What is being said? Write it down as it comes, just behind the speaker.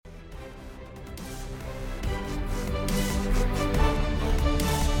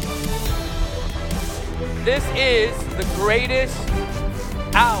This is the greatest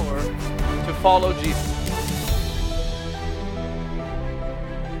hour to follow Jesus.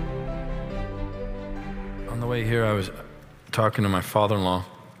 On the way here, I was talking to my father-in-law,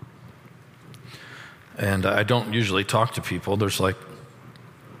 and I don't usually talk to people. There's like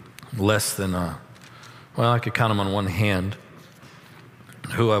less than, I could count them on one hand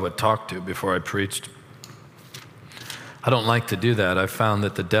who I would talk to before I preached. I don't like to do that. I've found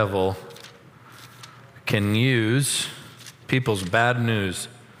that the devil can use people's bad news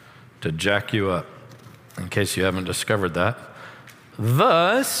to jack you up, in case you haven't discovered that.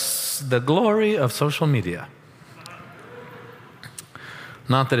 Thus, the glory of social media.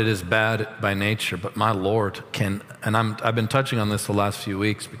 Not that it is bad by nature, but my Lord can, and I've been touching on this the last few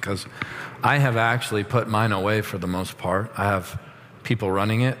weeks because I have actually put mine away for the most part. I have people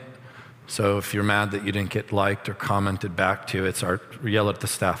running it. So if you're mad that you didn't get liked or commented back to, it's our yell at the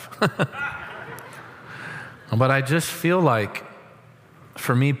staff. But I just feel like,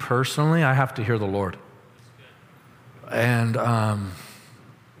 for me personally, I have to hear the Lord. And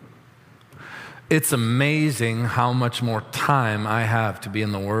it's amazing how much more time I have to be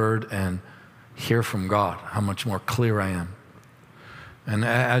in the Word and hear from God, how much more clear I am. And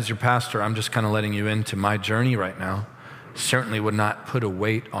as your pastor, I'm just kind of letting you into my journey right now. Certainly would not put a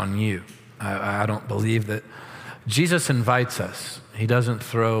weight on you. I don't believe that. Jesus invites us. He doesn't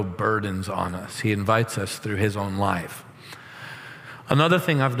throw burdens on us. He invites us through his own life. Another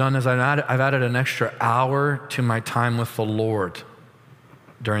thing I've done is I've added an extra hour to my time with the Lord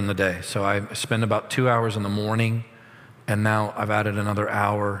during the day. So I spend about 2 hours in the morning, and now I've added another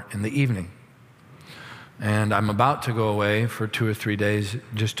hour in the evening. And I'm about to go away for 2 or 3 days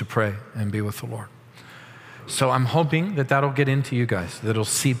just to pray and be with the Lord. So I'm hoping that that'll get into you guys, that it'll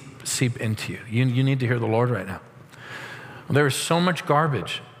seep into you. You need to hear the Lord right now. There is so much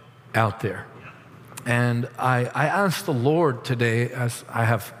garbage out there. And I asked the Lord today, as I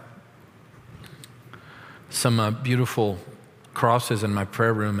have some beautiful crosses in my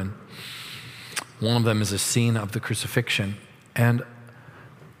prayer room, and one of them is a scene of the crucifixion. And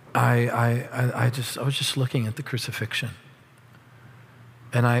I was just looking at the crucifixion.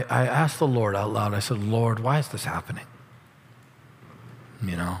 And I asked the Lord out loud, I said, Lord, why is this happening?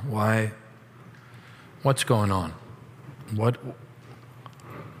 You know, why? What's going on?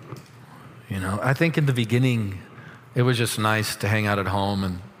 I think in the beginning, it was just nice to hang out at home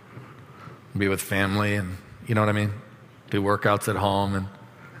and be with family and, you know what I mean? Do workouts at home. And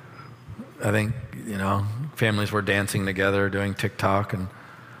I think, families were dancing together, doing TikTok and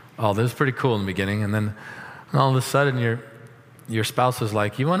all this. Pretty cool in the beginning. And then all of a sudden, your spouse is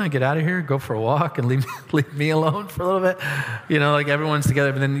like, you want to get out of here, go for a walk and leave me alone for a little bit? Like everyone's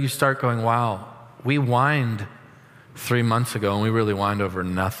together. But then you start going, wow, we whined 3 months ago and we really whined over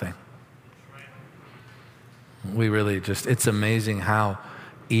nothing. We really it's amazing how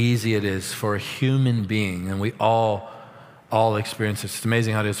easy it is for a human being, and we all experience this. It's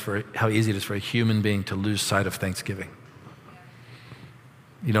amazing how easy it is for a human being to lose sight of Thanksgiving.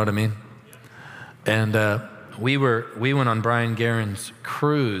 You know what I mean? And we went on Brian Guerin's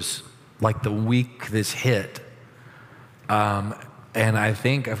cruise like the week this hit. And I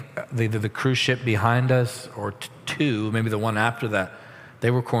think either the cruise ship behind us or two, maybe the one after that, they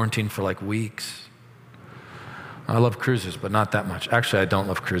were quarantined for like weeks. I love cruises, but not that much. Actually, I don't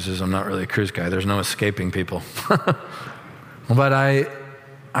love cruises. I'm not really a cruise guy. There's no escaping people. But I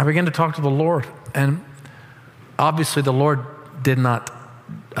began to talk to the Lord, and obviously the Lord is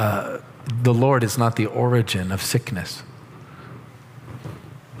not the origin of sickness.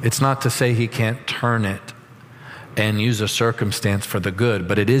 It's not to say he can't turn it and use a circumstance for the good,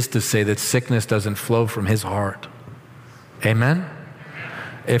 but it is to say that sickness doesn't flow from his heart. Amen?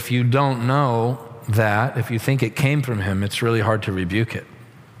 If you don't know that, if you think it came from him, it's really hard to rebuke it.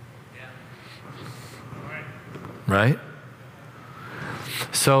 Right?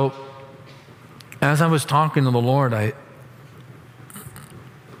 So, as I was talking to the Lord, I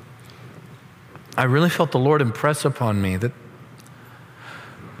really felt the Lord impress upon me that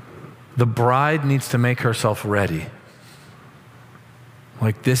the bride needs to make herself ready.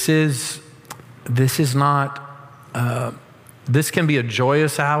 Like this can be a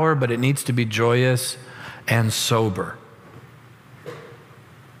joyous hour, but it needs to be joyous and sober.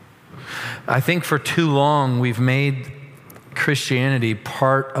 I think for too long we've made Christianity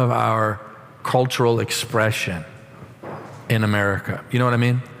part of our cultural expression in America. You know what I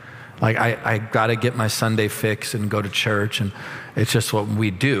mean? Like I got to get my Sunday fix and go to church, and it's just what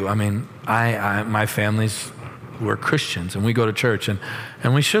we do. I mean, my family's, we're Christians and we go to church, and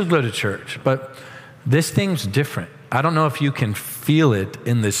we should go to church, but this thing's different. I don't know if you can feel it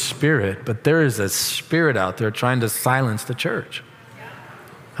in the spirit, but there is a spirit out there trying to silence the church.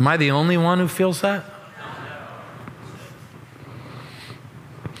 Am I the only one who feels that?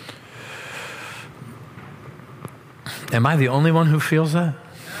 Am I the only one who feels that?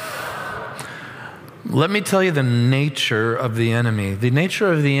 Let me tell you the nature of the enemy. The nature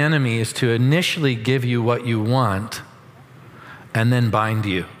of the enemy is to initially give you what you want and then bind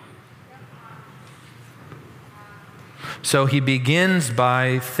you. So he begins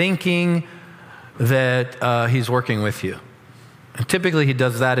by thinking that he's working with you. And typically he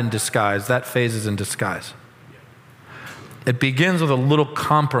does that in disguise. That phase is in disguise. It begins with a little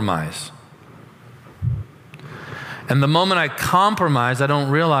compromise. And the moment I compromise, I don't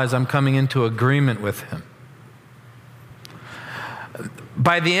realize I'm coming into agreement with him.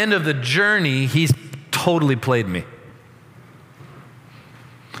 By the end of the journey, he's totally played me.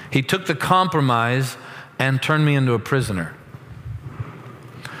 He took the compromise and turned me into a prisoner.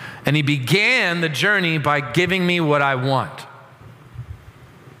 And he began the journey by giving me what I want.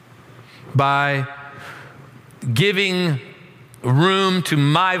 By giving room to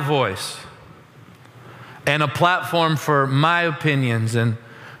my voice and a platform for my opinions and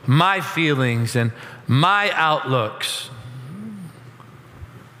my feelings and my outlooks.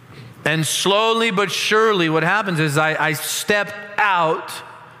 And slowly but surely what happens is I step out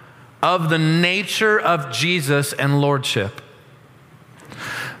of the nature of Jesus and lordship.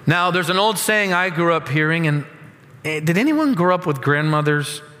 Now, there's an old saying I grew up hearing, and did anyone grow up with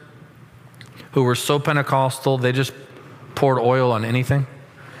grandmothers who were so Pentecostal they just poured oil on anything?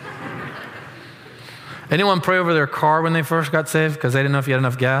 Anyone pray over their car when they first got saved because they didn't know if you had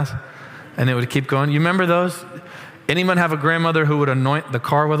enough gas and it would keep going? You remember those? Anyone have a grandmother who would anoint the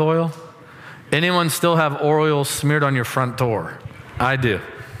car with oil? Anyone still have oil smeared on your front door? I do.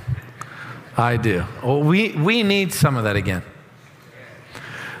 Well, we need some of that again.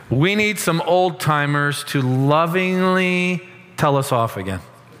 We need some old timers to lovingly tell us off again.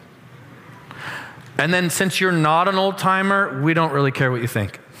 And then since you're not an old timer, we don't really care what you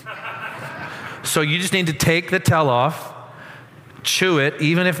think. So you just need to take the tell off, chew it,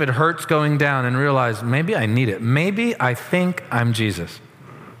 even if it hurts going down, and realize maybe I need it. Maybe I think I'm Jesus.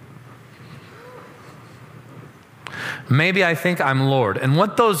 Maybe I think I'm Lord. And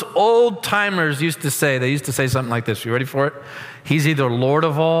what those old timers used to say, they used to say something like this. You ready for it? He's either Lord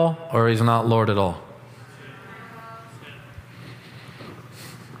of all or he's not Lord at all.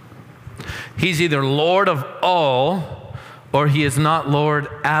 He's either Lord of all or he is not Lord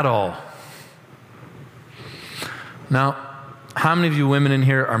at all. Now, how many of you women in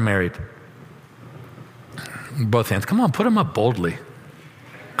here are married? Both hands. Come on, put them up boldly.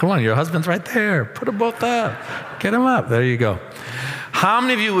 Come on, your husband's right there. Put them both up. Get them up. There you go. How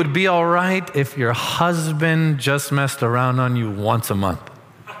many of you would be all right if your husband just messed around on you once a month?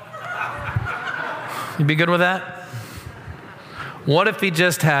 You'd be good with that? What if he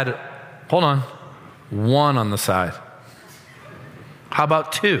just had, hold on, one on the side? How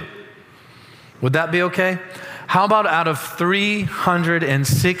about two? Would that be okay? How about out of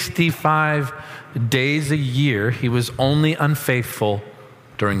 365 days a year, he was only unfaithful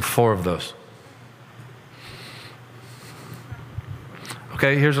during 4 of those?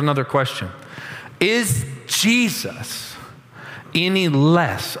 Okay, here's another question. Is Jesus any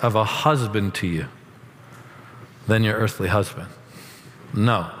less of a husband to you than your earthly husband?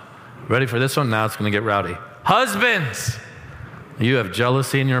 No. Ready for this one? Now it's going to get rowdy. Husbands! You have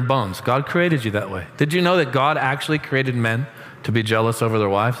jealousy in your bones. God created you that way. Did you know that God actually created men to be jealous over their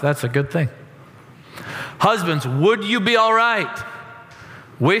wives? That's a good thing. Husbands, would you be all right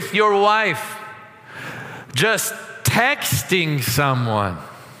with your wife just texting someone?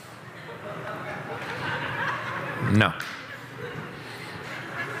 No.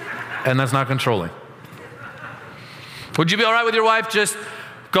 And that's not controlling. Would you be all right with your wife just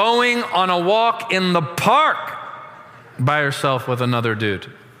going on a walk in the park by herself with another dude?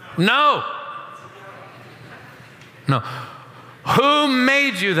 No. No. Who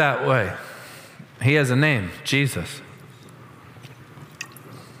made you that way? He has a name, Jesus.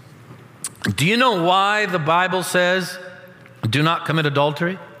 Do you know why the Bible says, do not commit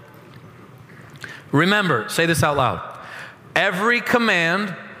adultery? Remember, say this out loud. Every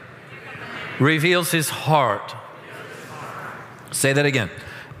command reveals his heart. Say that again.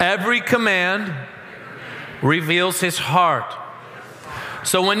 Every command reveals his heart.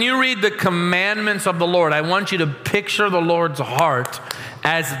 So when you read the commandments of the Lord, I want you to picture the Lord's heart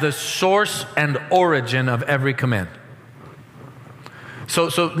as the source and origin of every command. So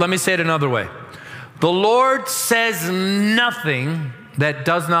let me say it another way. The Lord says nothing that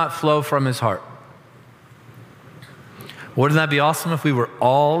does not flow from his heart. Wouldn't that be awesome if we were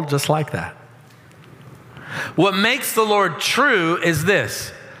all just like that? What makes the Lord true is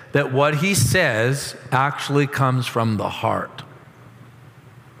this, that what he says actually comes from the heart.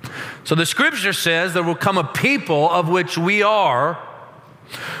 So the scripture says there will come a people of which we are,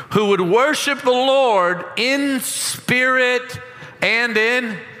 who would worship the Lord in spirit and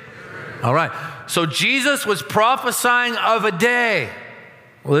in. All right. So Jesus was prophesying of a day.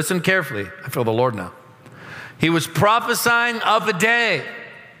 Listen carefully. I feel the Lord now. He was prophesying of a day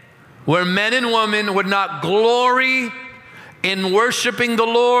where men and women would not glory in worshiping the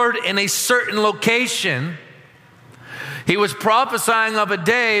Lord in a certain location. He was prophesying of a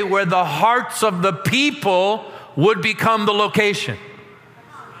day where the hearts of the people would become the location.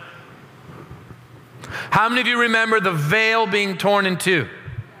 How many of you remember the veil being torn in two?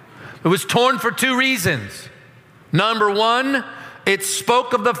 It was torn for two reasons. Number one, it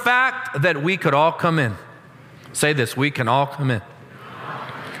spoke of the fact that we could all come in. Say this, we can all come in.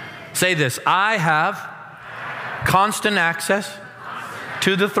 Say this, I have constant access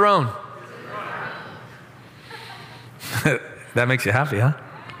to the throne. That makes you happy, huh?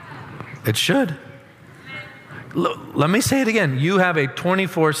 It should. Let me say it again. You have a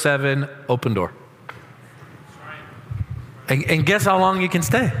 24/7 open door. And guess how long you can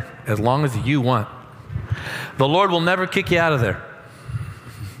stay? As long as you want. The Lord will never kick you out of there.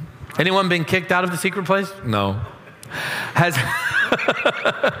 Anyone been kicked out of the secret place? No. Has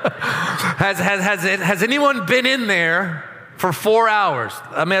anyone been in there for 4 hours?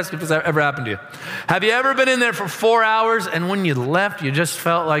 Let me ask if this ever happened to you. Have you ever been in there for 4 hours and when you left, you just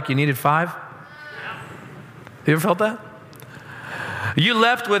felt like you needed 5? You ever felt that? You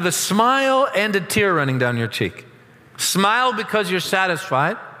left with a smile and a tear running down your cheek. Smile because you're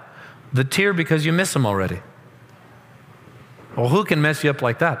satisfied. The tear because you miss him already. Well, who can mess you up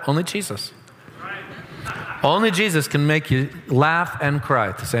like that? Only Jesus. Only Jesus can make you laugh and cry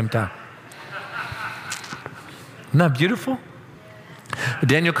at the same time. Isn't that beautiful?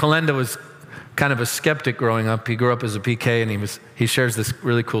 Daniel Kolenda was kind of a skeptic growing up. He grew up as a PK, and he shares this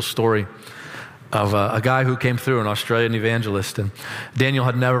really cool story of a guy who came through, an Australian evangelist, and Daniel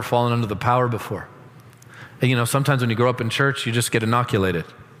had never fallen under the power before. And you know, sometimes when you grow up in church, you just get inoculated.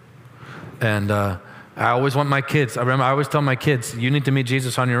 And I always want my kids, I always tell my kids, you need to meet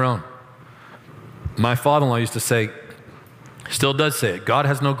Jesus on your own. My father-in-law used to say, still does say it, God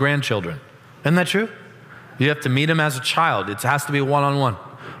has no grandchildren. Isn't that true? You have to meet him as a child. It has to be one-on-one.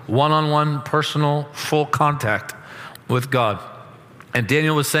 One-on-one, personal, full contact with God. And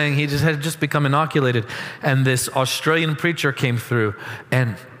Daniel was saying he had just become inoculated. And this Australian preacher came through.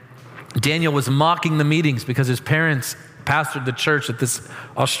 And Daniel was mocking the meetings because his parents pastored the church that this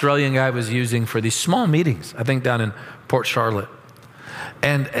Australian guy was using for these small meetings, I think down in Port Charlotte.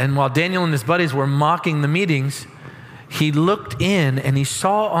 And while Daniel and his buddies were mocking the meetings, he looked in and he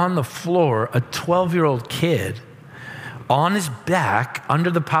saw on the floor a 12-year-old kid on his back under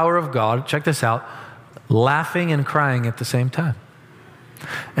the power of God, check this out, laughing and crying at the same time.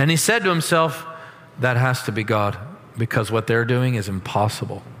 And he said to himself, that has to be God, because what they're doing is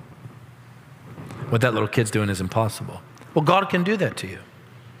impossible. What that little kid's doing is impossible. Well, God can do that to you.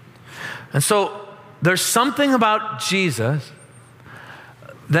 And so there's something about Jesus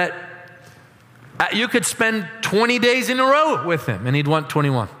that you could spend 20 days in a row with him and he'd want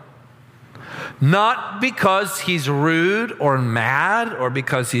 21. Not because he's rude or mad or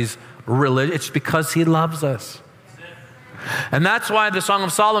because he's religious. It's because he loves us. And that's why the Song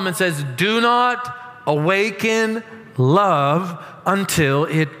of Solomon says, do not awaken love until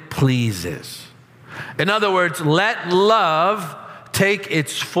it pleases. In other words, let love take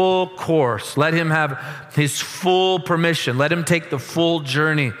its full course. Let him have his full permission. Let him take the full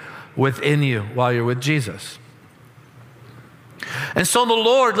journey within you while you're with Jesus. And so the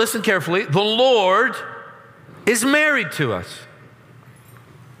Lord, listen carefully, the Lord is married to us.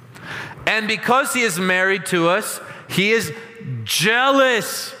 And because he is married to us, he is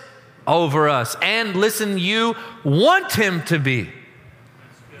jealous over us. And listen, you want him to be.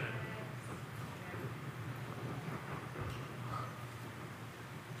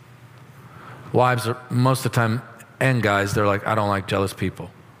 Wives are most of the time, and guys, they're like, I don't like jealous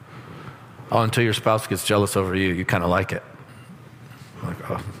people. Oh, until your spouse gets jealous over you, you kind of like it.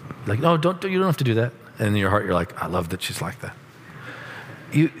 Like, no, you don't have to do that. And in your heart, you're like, I love that she's like that.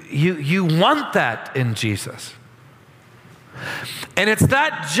 You want that in Jesus. And it's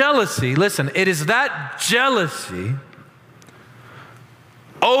that jealousy, listen, it is that jealousy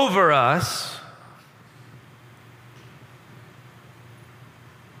over us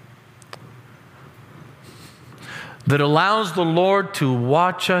that allows the Lord to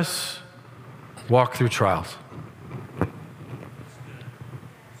watch us walk through trials.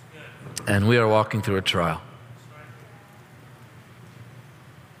 And we are walking through a trial.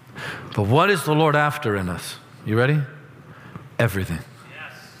 But what is the Lord after in us? You ready? Everything.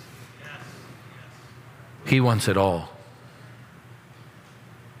 He wants it all.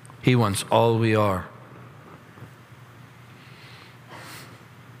 He wants all we are.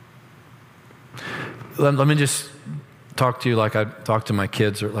 Let me just talk to you like I talk to my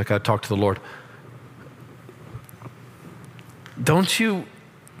kids or like I talk to the Lord. Don't you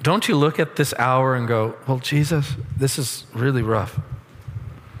look at this hour and go, well, Jesus, this is really rough.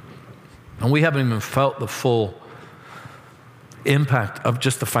 And we haven't even felt the full impact of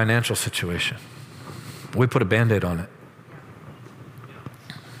just the financial situation. We put a Band-Aid on it.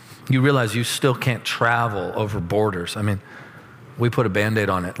 You realize you still can't travel over borders. I mean, we put a Band-Aid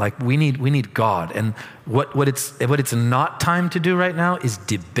on it. Like we need God. And what it's not time to do right now is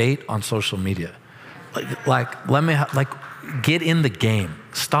debate on social media. Get in the game.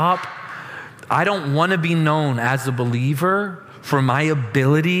 Stop. I don't want to be known as a believer for my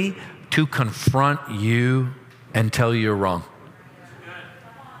ability to confront you and tell you you're wrong.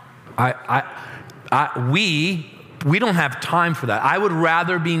 We don't have time for that. I would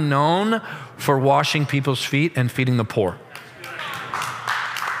rather be known for washing people's feet and feeding the poor.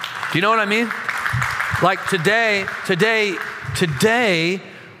 Do you know what I mean? Like today,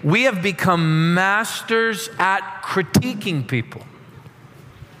 we have become masters at critiquing people.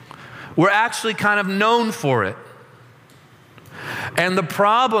 We're actually kind of known for it. And the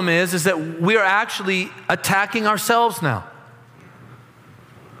problem is that we are actually attacking ourselves now.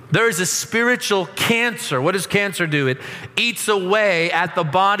 There is a spiritual cancer. What does cancer do? It eats away at the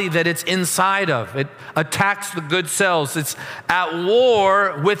body that it's inside of. It attacks the good cells. It's at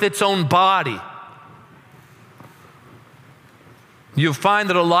war with its own body. You'll find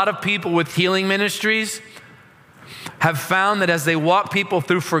that a lot of people with healing ministries have found that as they walk people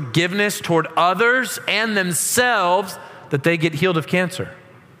through forgiveness toward others and themselves, that they get healed of cancer.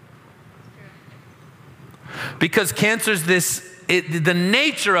 Because cancer's the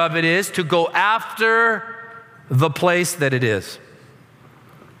nature of it is to go after the place that it is.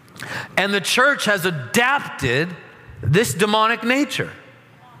 And the church has adapted this demonic nature.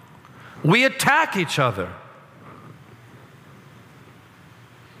 We attack each other.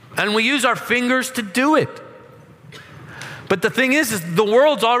 And we use our fingers to do it. But the thing is the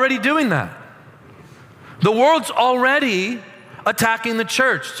world's already doing that. The world's already attacking the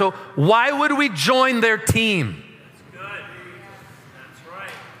church. So why would we join their team?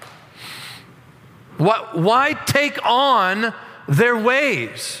 Why take on their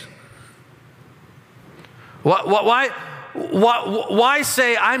ways? Why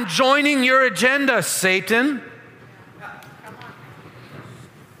say, I'm joining your agenda, Satan?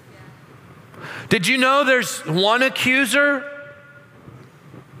 Did you know there's one accuser?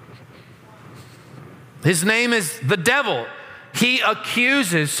 His name is the devil. He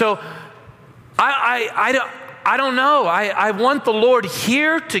accuses. So I don't know. I want the Lord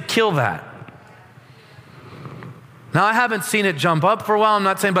here to kill that. Now, I haven't seen it jump up for a while, I'm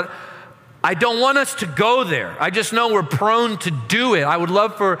not saying, but I don't want us to go there. I just know we're prone to do it. I would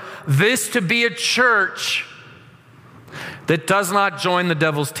love for this to be a church that does not join the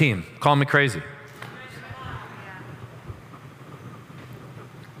devil's team. Call me crazy.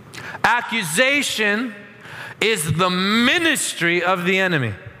 Accusation is the ministry of the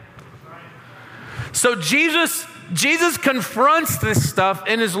enemy. So Jesus confronts this stuff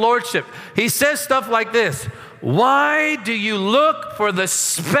in his lordship. He says stuff like this: why do you look for the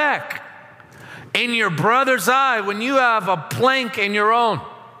speck in your brother's eye when you have a plank in your own?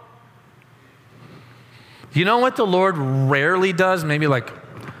 You know what the Lord rarely does? Maybe like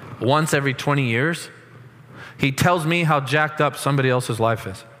once every 20 years. He tells me how jacked up somebody else's life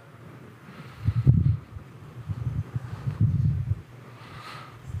is.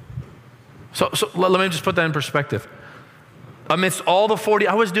 So let me just put that in perspective. Amidst all the 40,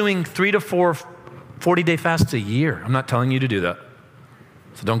 I was doing 3 to 4 40-day fasts a year. I'm not telling you to do that.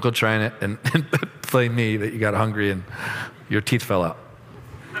 So don't go trying it and play me that you got hungry and your teeth fell out.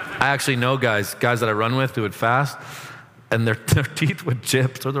 I actually know guys that I run with who would fast and their teeth would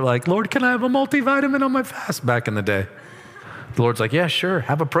chip. So they're like, Lord, can I have a multivitamin on my fast? Back in the day. The Lord's like, yeah, sure.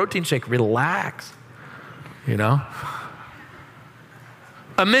 Have a protein shake. Relax. You know?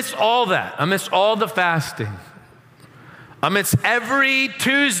 Amidst all that, amidst all the fasting, amidst every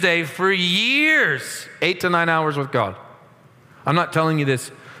Tuesday for years, 8 to 9 hours with God. I'm not telling you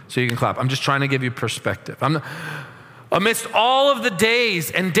this so you can clap. I'm just trying to give you perspective. Amidst all of the days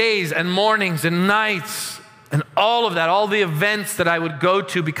and mornings and nights and all of that, all the events that I would go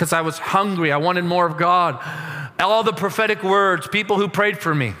to because I was hungry, I wanted more of God, all the prophetic words, people who prayed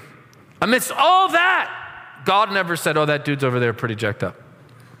for me, Amidst all that, God never said, oh, that dude's over there pretty jacked up.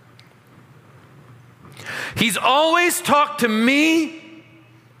 He's always talked to me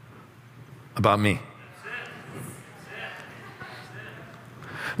about me.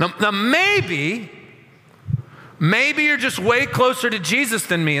 Now maybe you're just way closer to Jesus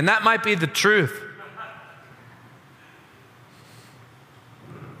than me, and that might be the truth.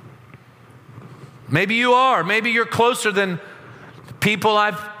 Maybe you are. Maybe you're closer than people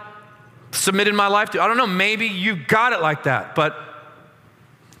I've submitted my life to. I don't know. Maybe you got it like that. But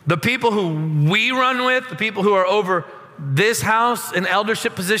the people who we run with, the people who are over this house in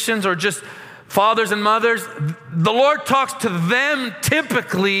eldership positions or just fathers and mothers, the Lord talks to them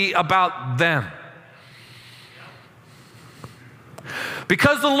typically about them.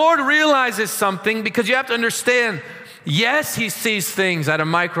 Because the Lord realizes something, because you have to understand, yes, he sees things at a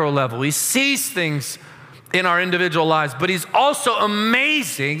micro level. He sees things in our individual lives, but he's also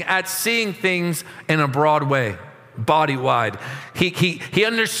amazing at seeing things in a broad way, body-wide. He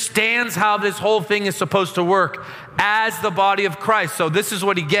understands how this whole thing is supposed to work as the body of Christ. So this is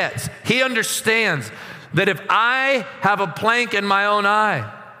what he gets. He understands that if I have a plank in my own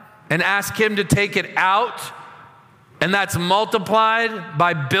eye and ask him to take it out, and that's multiplied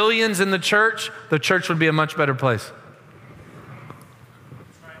by billions in the church would be a much better place.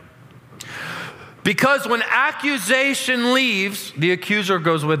 Because when accusation leaves, the accuser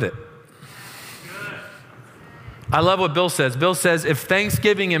goes with it. I love what Bill says. Bill says, if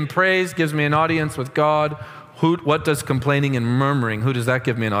thanksgiving and praise gives me an audience with God, what does complaining and murmuring, who does that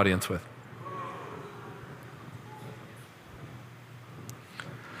give me an audience with?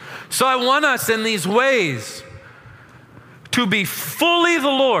 So I want us in these ways to be fully the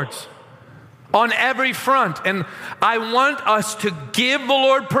Lord's on every front. And I want us to give the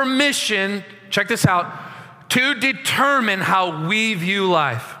Lord permission, check this out, to determine how we view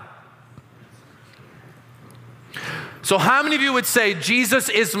life. So how many of you would say, Jesus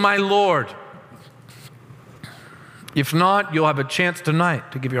is my Lord? If not, you'll have a chance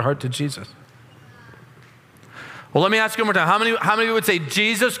tonight to give your heart to Jesus. Well, let me ask you one more time. How many of you would say,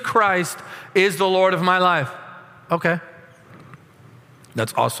 Jesus Christ is the Lord of my life? Okay.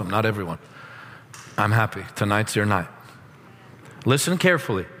 That's awesome. Not everyone. I'm happy. Tonight's your night. Listen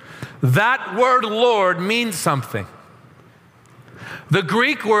carefully. That word Lord means something. The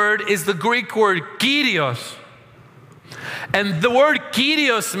Greek word is the Greek word kyrios. And the word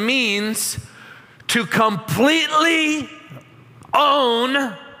kyrios means to completely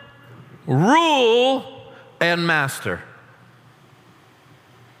own, rule, and master.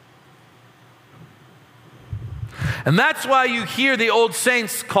 And that's why you hear the old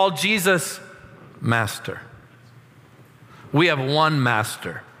saints call Jesus Master. We have one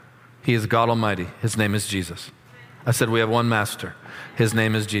Master. He is God Almighty. His name is Jesus. I said we have one Master. His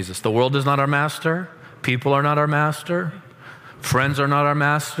name is Jesus. The world is not our master. People are not our master. Friends are not our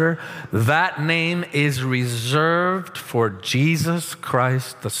master. That name is reserved for Jesus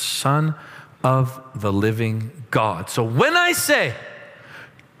Christ, the Son of the living God. So when I say,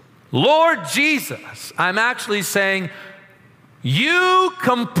 Lord Jesus, I'm actually saying, you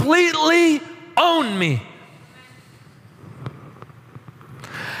completely own me.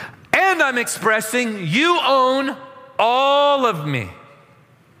 And I'm expressing, you own all of me.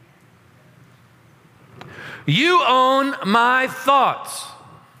 You own my thoughts.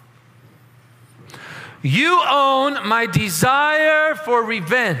 You own my desire for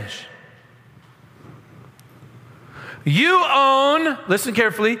revenge. You own, listen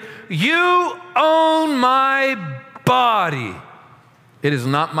carefully, you own my body. It is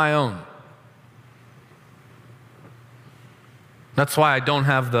not my own. That's why I don't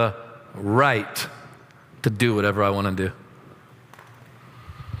have the right to do whatever I want to do.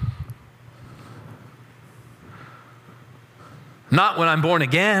 Not when I'm born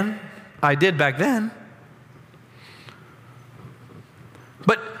again. I did back then.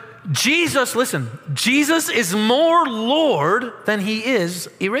 But Jesus, listen, Jesus is more Lord than he is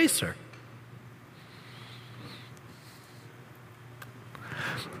eraser.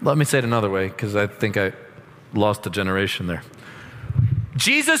 Let me say it another way, because I think I lost a generation there.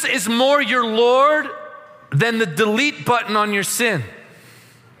 Jesus is more your Lord than the delete button on your sin.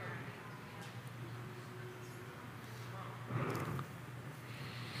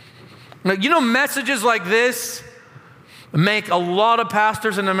 Now, you know, messages like this make a lot of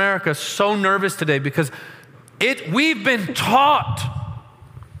pastors in America so nervous today because we've been taught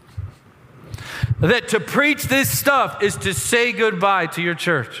that to preach this stuff is to say goodbye to your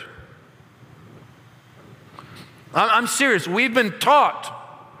church. I'm serious. We've been taught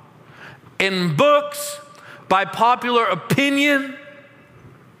in books, by popular opinion,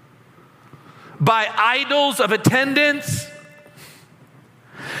 by idols of attendance,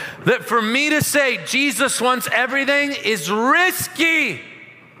 that for me to say Jesus wants everything is risky.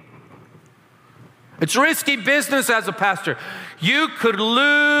 It's risky business as a pastor. You could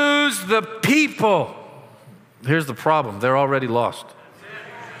lose the people. Here's the problem. They're already lost.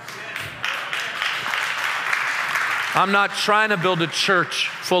 I'm not trying to build a church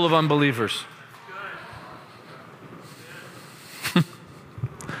full of unbelievers.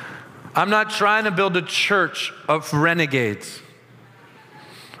 I'm not trying to build a church of renegades.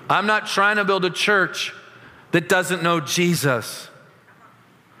 I'm not trying to build a church that doesn't know Jesus.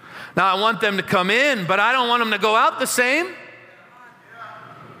 Now, I want them to come in, but I don't want them to go out the same.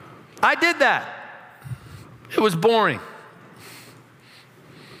 I did that. It was boring.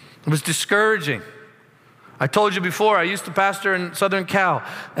 It was discouraging. I told you before, I used to pastor in Southern Cal,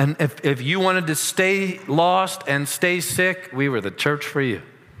 and if you wanted to stay lost and stay sick, we were the church for you.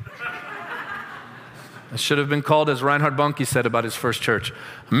 It should have been called, as Reinhard Bonnke said about his first church,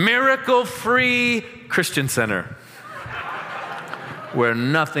 Miracle-Free Christian Center, where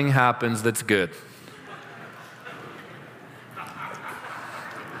nothing happens that's good.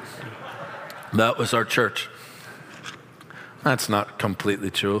 That was our church. That's not completely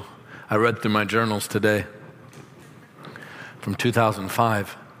true. I read through my journals today from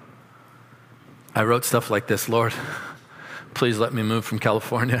 2005. I wrote stuff like this: Lord, please let me move from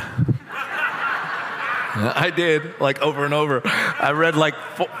California. I did, like over and over. I read like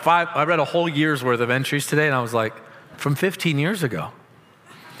I read a whole year's worth of entries today, and I was like, from 15 years ago.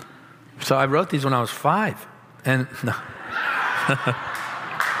 So I wrote these when I was 5. And no.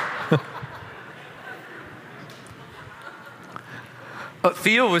 But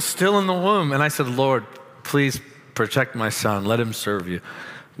Theo was still in the womb, and I said, Lord, please protect my son. Let him serve you.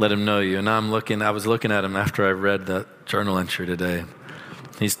 Let him know you. And I was looking at him after I read that journal entry today.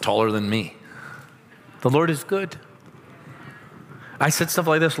 He's taller than me. The Lord is good. I said stuff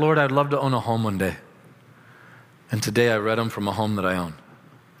like this: Lord, I'd love to own a home one day. And today I read them from a home that I own.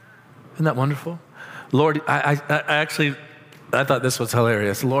 Isn't that wonderful? Lord, I thought this was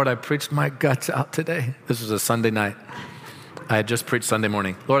hilarious. Lord, I preached my guts out today. This was a Sunday night. I had just preached Sunday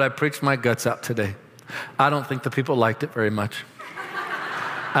morning. Lord, I preached my guts out today. I don't think the people liked it very much.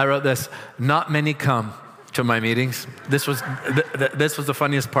 I wrote this: not many come to my meetings. This was the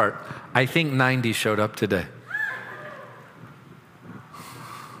funniest part. I think 90 showed up today.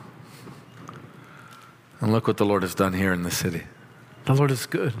 And look what the Lord has done here in the city. The Lord is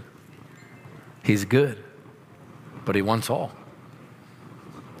good. He's good, but He wants all.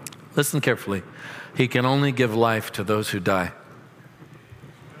 Listen carefully. He can only give life to those who die.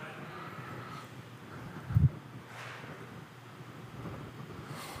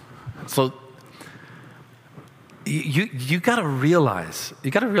 So you got to realize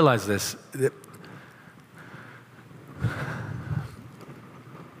this.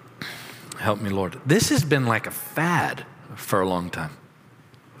 Help me, Lord. This has been like a fad for a long time.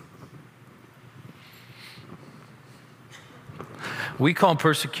 We call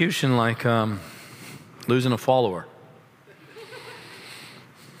persecution like losing a follower.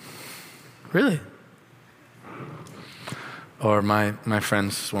 Really? Or my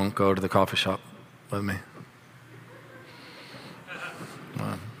friends won't go to the coffee shop with me.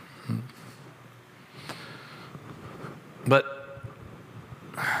 But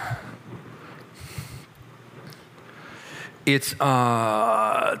it's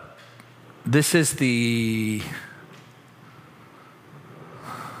this is the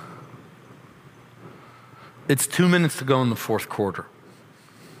it's 2 minutes to go in the fourth quarter,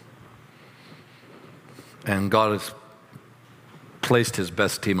 and God has placed His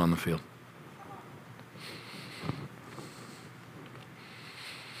best team on the field.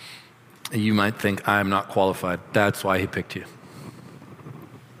 You might think, I'm not qualified. That's why He picked you.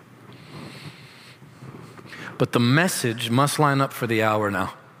 But the message must line up for the hour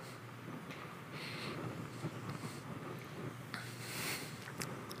now.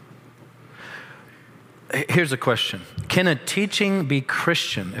 Here's a question. Can a teaching be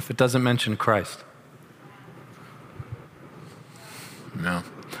Christian if it doesn't mention Christ? No.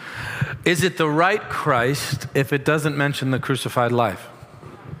 Is it the right Christ if it doesn't mention the crucified life?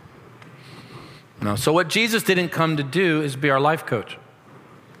 No. So what Jesus didn't come to do is be our life coach.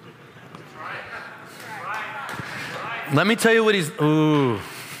 Let me tell you what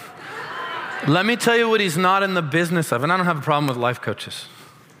Let me tell you what He's not in the business of. And I don't have a problem with life coaches.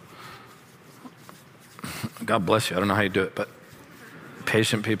 God bless you. I don't know how you do it, but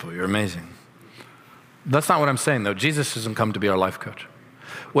patient people, you're amazing. That's not what I'm saying, though. Jesus doesn't come to be our life coach.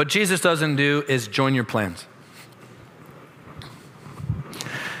 What Jesus doesn't do is join your plans.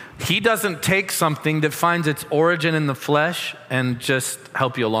 He doesn't take something that finds its origin in the flesh and just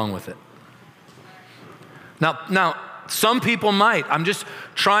help you along with it. Now, some people might. I'm just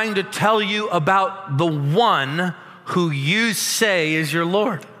trying to tell you about the one who you say is your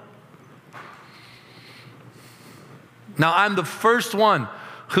Lord. Now, I'm the first one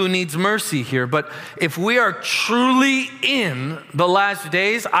who needs mercy here, but if we are truly in the last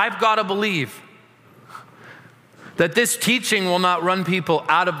days, I've got to believe that this teaching will not run people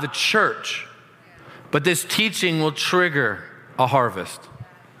out of the church, but this teaching will trigger a harvest.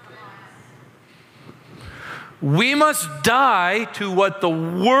 We must die to what the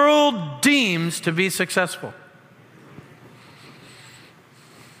world deems to be successful.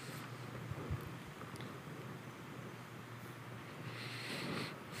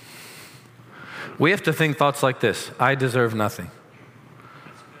 We have to think thoughts like this: I deserve nothing.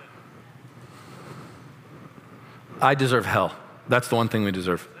 I deserve hell. That's the one thing we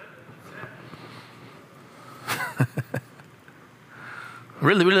deserve.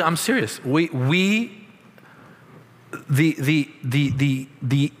 Really, I'm serious. The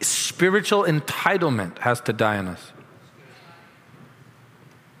spiritual entitlement has to die in us.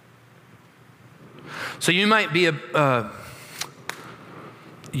 So you might be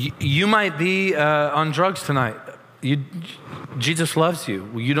on drugs tonight. Jesus loves you.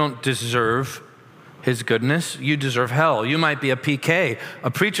 You don't deserve his goodness. You deserve hell. You might be a PK,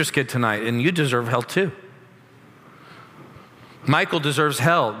 a preacher's kid tonight, and you deserve hell too. Michael deserves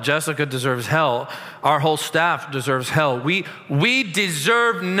hell. Jessica deserves hell. Our whole staff deserves hell. We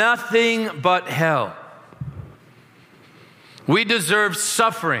deserve nothing but hell. We deserve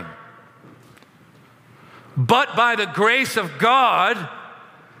suffering. But by the grace of God,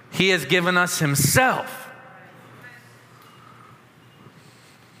 he has given us himself.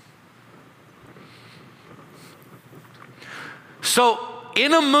 So,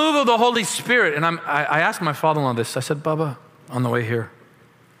 in a move of the Holy Spirit, and I asked my father-in-law this. I said, Bubba, on the way here,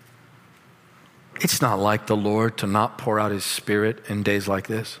 it's not like the Lord to not pour out his Spirit in days like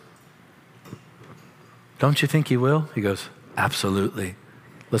this. Don't you think he will? He goes, absolutely.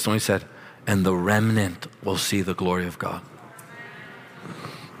 Listen what he said, and the remnant will see the glory of God.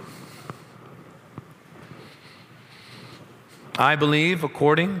 I believe,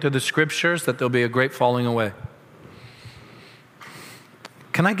 according to the scriptures, that there'll be a great falling away.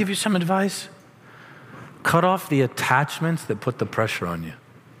 Can I give you some advice? Cut off the attachments that put the pressure on you.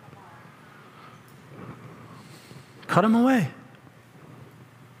 Cut them away.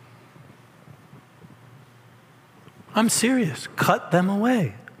 I'm serious. Cut them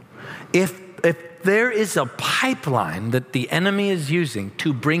away. If there is a pipeline that the enemy is using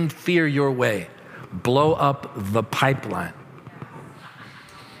to bring fear your way, blow up the pipeline.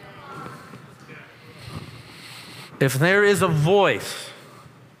 If there is a voice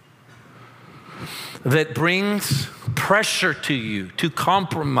that brings pressure to you to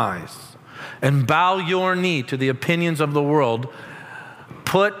compromise and bow your knee to the opinions of the world,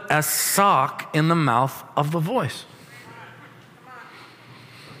 put a sock in the mouth of the voice.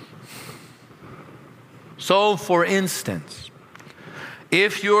 So, for instance,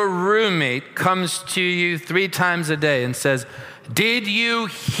 if your roommate comes to you 3 times a day and says, "Did you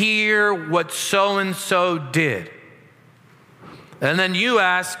hear what so-and-so did?" And then you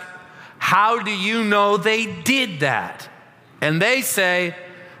ask, "How do you know they did that?" And they say,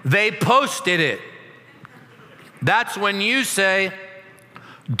 "They posted it." That's when you say,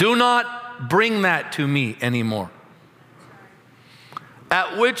 "Do not bring that to me anymore."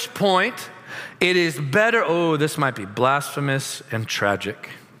 At which point, it is better, this might be blasphemous and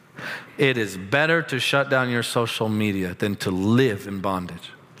tragic. It is better to shut down your social media than to live in bondage.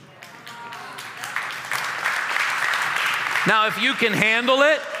 Now, if you can handle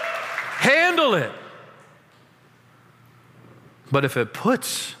it, handle it. But if it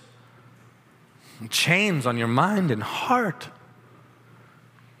puts chains on your mind and heart,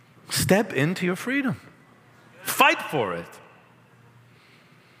 step into your freedom. Fight for it.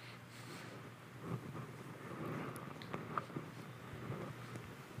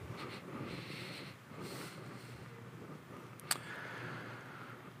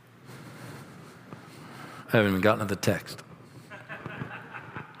 I haven't even gotten to the text.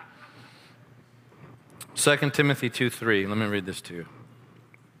 2 Timothy 2:3. Let me read this to you.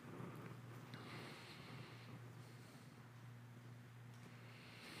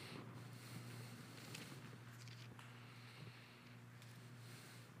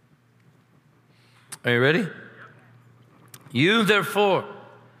 Are you ready? You, therefore,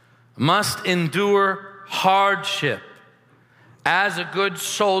 must endure hardship as a good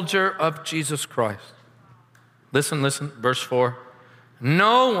soldier of Jesus Christ. Listen, verse 4.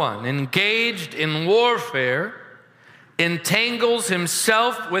 No one engaged in warfare entangles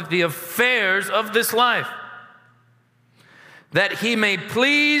himself with the affairs of this life, that he may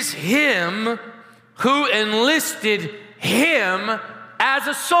please him who enlisted him as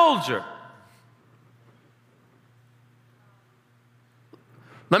a soldier.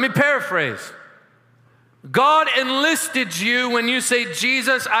 Let me paraphrase. God enlisted you when you say,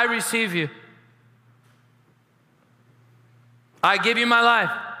 Jesus, I receive you. I give you my life.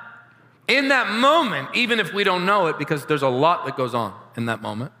 In that moment, even if we don't know it, because there's a lot that goes on in that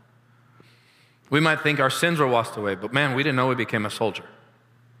moment, we might think our sins were washed away, but man, we didn't know we became a soldier.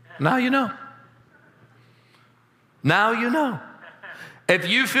 Now you know. Now you know. If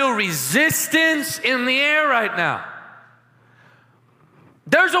you feel resistance in the air right now,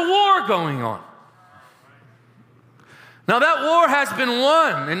 there's a war going on. Now that war has been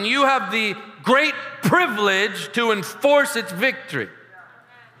won, and you have the great privilege to enforce its victory.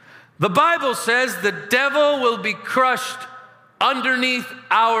 The Bible says the devil will be crushed underneath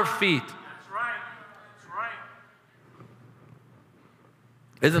our feet. That's right. That's right.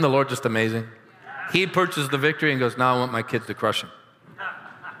 Isn't the Lord just amazing? He purchased the victory and goes, now I want my kids to crush him.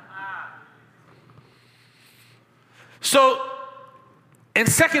 So, in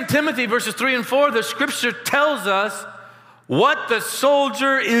 2 Timothy verses 3 and 4, the scripture tells us what the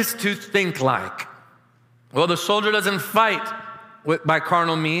soldier is to think like. Well, the soldier doesn't fight by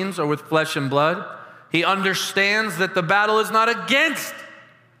carnal means or with flesh and blood. He understands that the battle is not against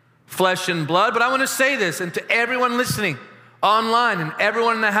flesh and blood. But I want to say this, and to everyone listening online and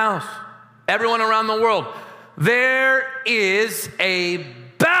everyone in the house, everyone around the world, there is a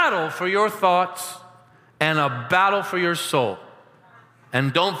battle for your thoughts and a battle for your soul.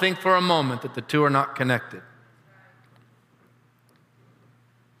 And don't think for a moment that the two are not connected.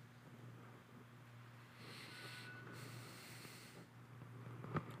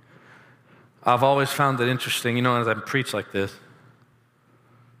 I've always found it interesting, as I preach like this,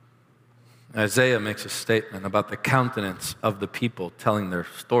 Isaiah makes a statement about the countenance of the people telling their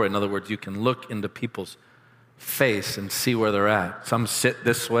story. In other words, you can look into people's face and see where they're at. Some sit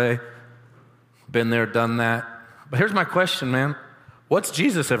this way, been there, done that. But here's my question, man. What's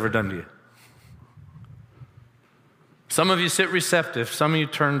Jesus ever done to you? Some of you sit receptive, some of you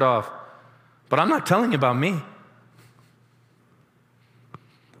turned off. But I'm not telling you about me.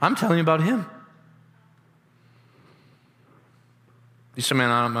 I'm telling you about him. You say,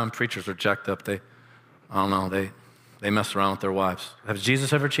 man, preachers are jacked up. They mess around with their wives. Has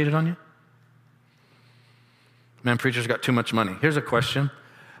Jesus ever cheated on you? Man, preachers got too much money. Here's a question.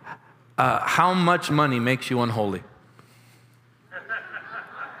 How much money makes you unholy?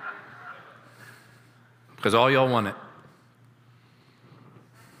 Because all y'all want it.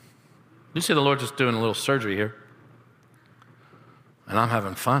 You see the Lord just doing a little surgery here. And I'm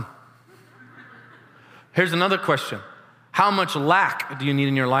having fun. Here's another question. How much lack do you need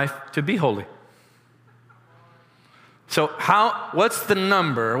in your life to be holy? So what's the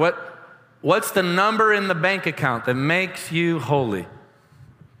number? What's the number in the bank account that makes you holy?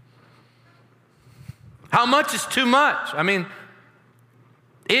 How much is too much?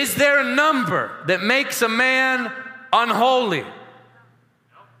 Is there a number that makes a man unholy?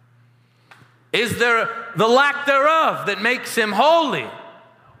 Is there the lack thereof that makes him holy?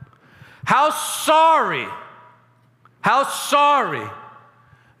 How sorry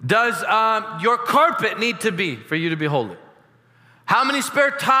does your carpet need to be for you to be holy? How many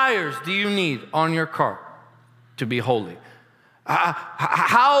spare tires do you need on your car to be holy?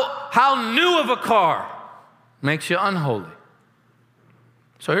 How new of a car makes you unholy?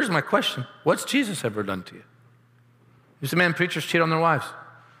 So here's my question. What's Jesus ever done to you? You say, man, preachers cheat on their wives.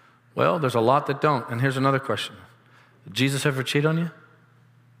 Well, there's a lot that don't. And here's another question. Did Jesus ever cheat on you?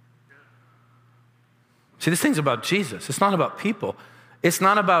 See, this thing's about Jesus. It's not about people. It's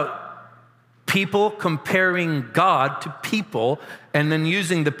not about people comparing God to people and then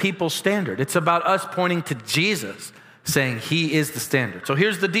using the people standard. It's about us pointing to Jesus, saying he is the standard. So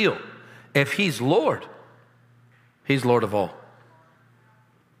here's the deal. If he's Lord of all.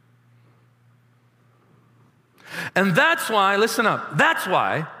 And that's why, listen up, that's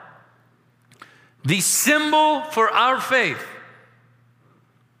why the symbol for our faith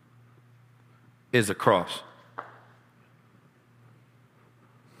is a cross.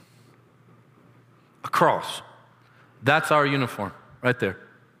 A cross. That's our uniform right there.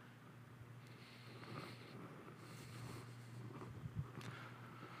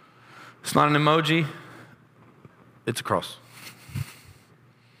 It's not an emoji, it's a cross.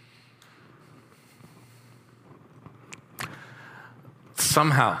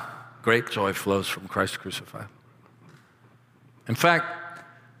 Somehow, great joy flows from Christ crucified. In fact,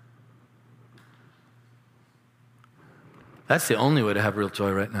 that's the only way to have real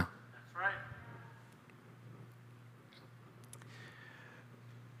joy right now. That's right.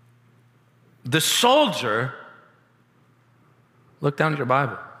 The soldier, look down at your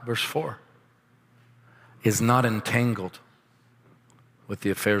Bible, verse 4, is not entangled with the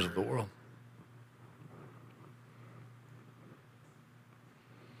affairs of the world.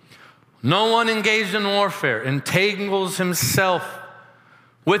 No one engaged in warfare entangles himself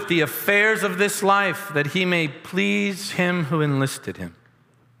with the affairs of this life, that he may please him who enlisted him.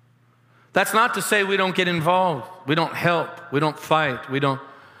 That's not to say we don't get involved, we don't help, we don't fight, we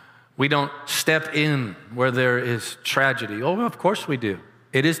don't step in where there is tragedy. Oh, of course we do.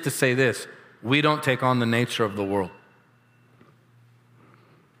 It is to say this: we don't take on the nature of the world.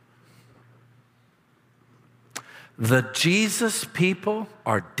 The Jesus people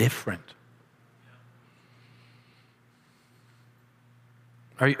are different.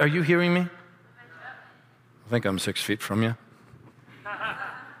 Are you hearing me? I think I'm 6 feet from you.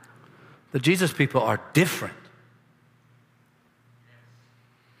 The Jesus people are different.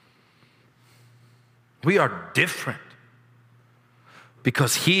 We are different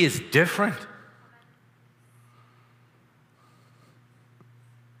because he is different.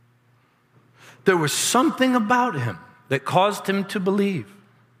 There was something about him that caused him to believe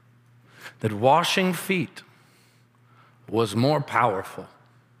that washing feet was more powerful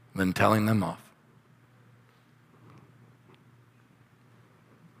than telling them off.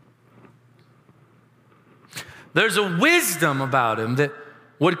 There's a wisdom about him that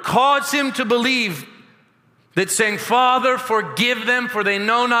would cause him to believe that saying, "Father, forgive them, for they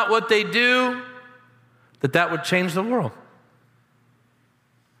know not what they do," that would change the world.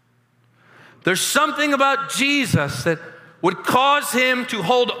 There's something about Jesus that would cause him to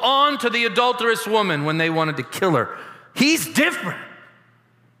hold on to the adulterous woman when they wanted to kill her. He's different.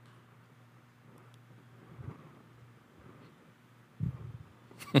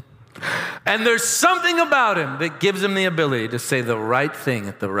 And there's something about him that gives him the ability to say the right thing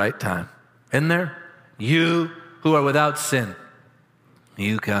at the right time. Isn't there? You who are without sin,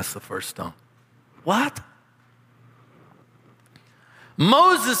 you cast the first stone. What?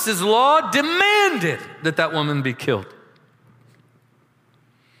 Moses' law demanded that woman be killed.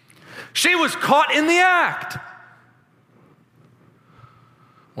 She was caught in the act.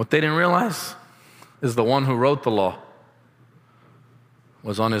 What they didn't realize is the one who wrote the law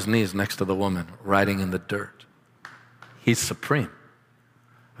was on his knees next to the woman, writing in the dirt. He's supreme.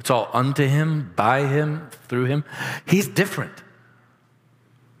 It's all unto him, by him, through him. He's different.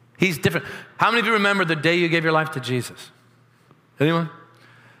 He's different. How many of you remember the day you gave your life to Jesus? Anyone?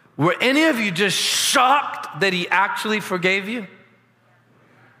 Were any of you just shocked that he actually forgave you?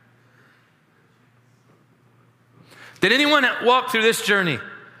 Did anyone walk through this journey?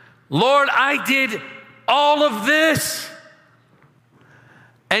 Lord, I did all of this,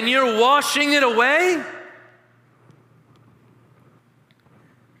 and you're washing it away?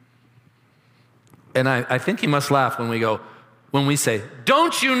 And I think he must laugh when we say,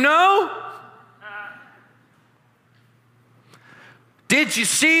 "Don't you know? Did you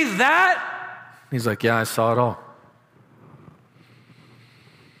see that?" He's like, "Yeah, I saw it all."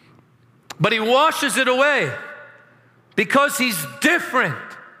 But he washes it away because he's different.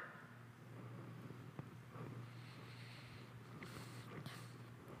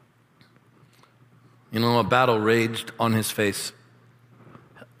 You know, a battle raged on his face.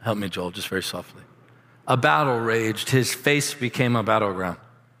 Help me, Joel, just very softly. A battle raged. His face became a battleground.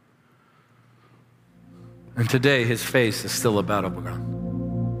 And today, his face is still a battleground.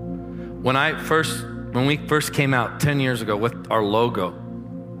 When we first came out 10 years ago with our logo,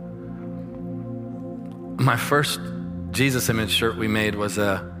 my first Jesus image shirt we made was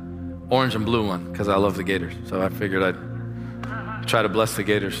a orange and blue one because I love the Gators. So I figured I'd try to bless the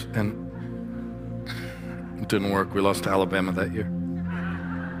Gators. And it didn't work. We lost to Alabama that year.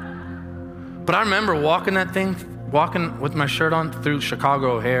 But I remember walking with my shirt on through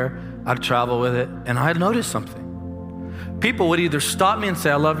Chicago O'Hare. I'd travel with it, and I noticed something. People would either stop me and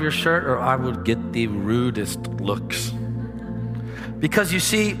say, "I love your shirt," or I would get the rudest looks. Because you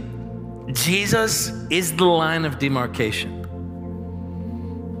see, Jesus is the line of demarcation.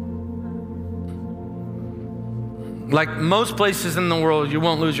 Like most places in the world, you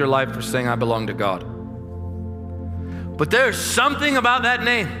won't lose your life for saying, "I belong to God." But there's something about that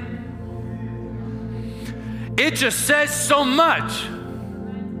name. It just says so much.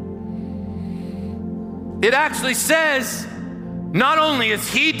 It actually says, not only is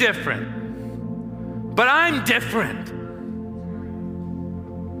he different, but I'm different.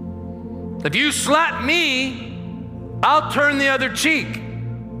 If you slap me, I'll turn the other cheek.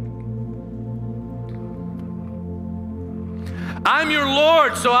 I'm your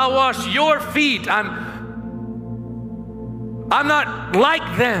Lord, so I'll wash your feet. I'm not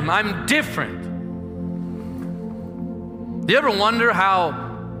like them. I'm different. Do you ever wonder how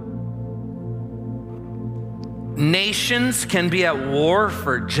nations can be at war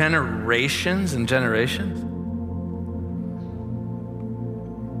for generations and generations?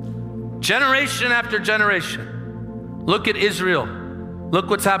 Generation after generation. Look at Israel. Look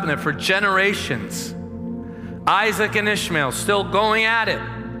what's happened there for generations. Isaac and Ishmael still going at it.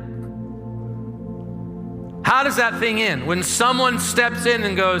 How does that thing end? When someone steps in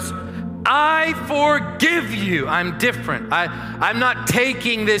and goes, I forgive you. I'm different. I'm not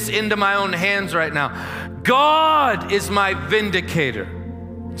taking this into my own hands right now. God is my vindicator.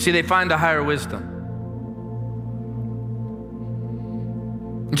 See, they find a higher wisdom.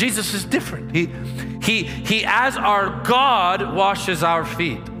 Jesus is different. He as our God washes our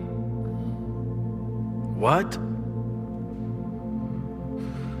feet. What?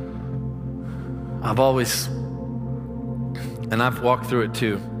 I've walked through it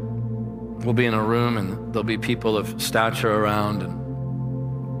too. We'll be in a room and there'll be people of stature around, and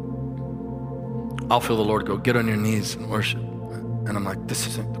I'll feel the Lord go, get on your knees and worship. And I'm like, this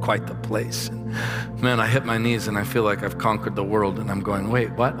isn't quite the place. And man, I hit my knees and I feel like I've conquered the world, and I'm going,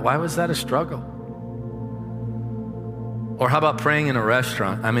 wait, what? Why was that a struggle? Or how about praying in a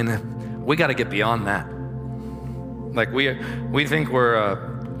restaurant? I mean, we got to get beyond that. Like we think we're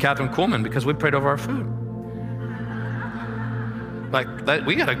Catherine Kuhlman because we prayed over our food. Like that,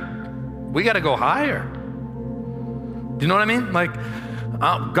 we gotta go higher. Do you know what I mean? Like,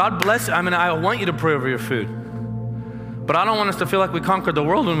 God bless. I mean, I want you to pray over your food, but I don't want us to feel like we conquered the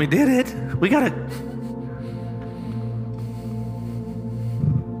world when we did it. We gotta.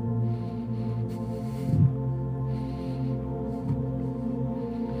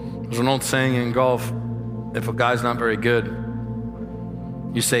 There's an old saying in golf: if a guy's not very good,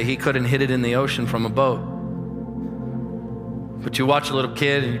 you say he couldn't hit it in the ocean from a boat. But you watch a little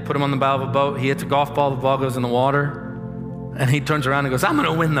kid and you put him on the bow of a boat, he hits a golf ball, the ball goes in the water, and he turns around and goes, I'm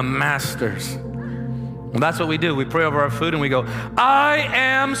gonna win the Masters. Well, that's what we do. We pray over our food and we go, I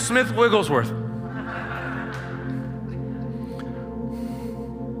am Smith Wigglesworth.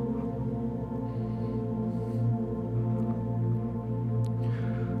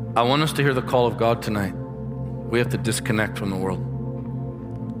 I want us to hear the call of God tonight. We have to disconnect from the world.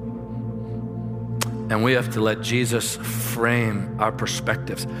 And we have to let Jesus frame our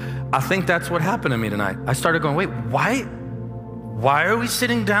perspectives. I think that's what happened to me tonight. I started going, wait, why are we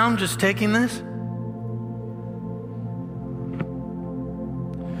sitting down just taking this?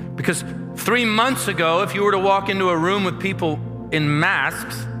 Because 3 months ago, if you were to walk into a room with people in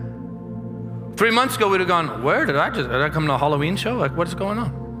masks, 3 months ago we'd have gone, did I come to a Halloween show? Like, what is going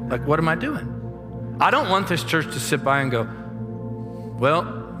on? Like, what am I doing? I don't want this church to sit by and go,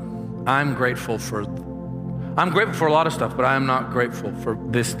 well, I'm grateful for a lot of stuff, but I am not grateful for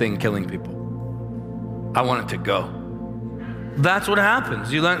this thing killing people. I want it to go. That's what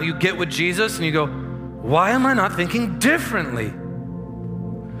happens. You get with Jesus and you go, why am I not thinking differently?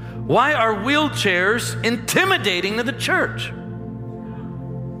 Why are wheelchairs intimidating to the church?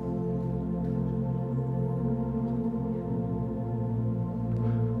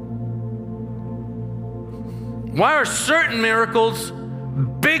 Why are certain miracles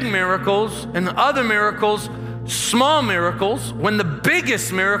big miracles and other miracles small miracles, when the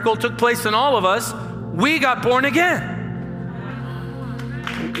biggest miracle took place in all of us? We got born again.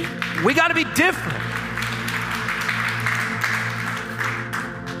 We got to be different.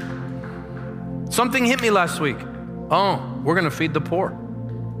 Something hit me last week. Oh, we're going to feed the poor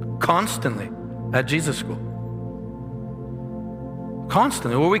constantly at Jesus School.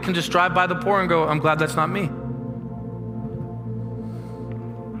 Constantly, where we can just drive by the poor and go, I'm glad that's not me.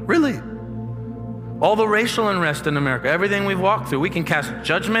 Really. All the racial unrest in America, everything we've walked through, we can cast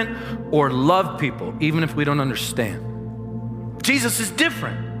judgment or love people even if we don't understand. Jesus is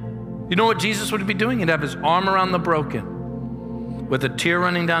different. You know what Jesus would be doing? He'd have his arm around the broken with a tear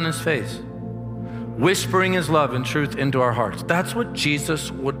running down his face, whispering his love and truth into our hearts. That's what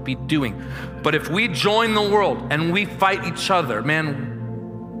Jesus would be doing. But if we join the world and we fight each other,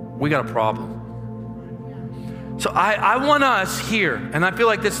 man, we got a problem. So I want us here, and I feel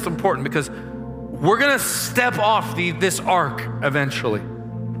like this is important because we're going to step off this ark eventually.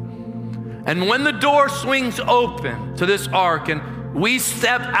 And when the door swings open to this ark and we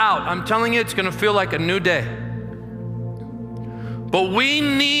step out, I'm telling you, it's going to feel like a new day. But we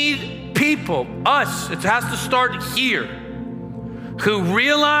need people, us, it has to start here, who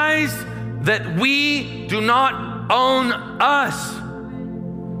realize that we do not own us.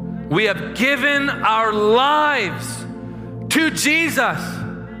 We have given our lives to Jesus.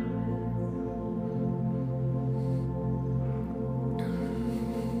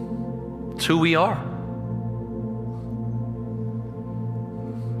 It's who we are.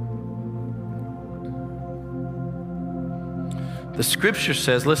 The scripture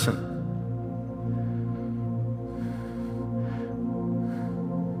says, listen,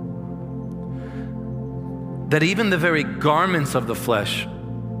 that even the very garments of the flesh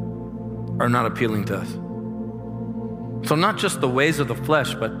are not appealing to us. So not just the ways of the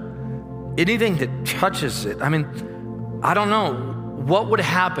flesh, but anything that touches it. I mean, I don't know what would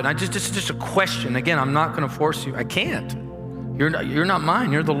happen. Just a question. Again, I'm not going to force you. I can't. You're not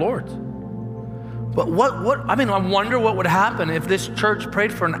mine. You're the Lord's. But I wonder what would happen if this church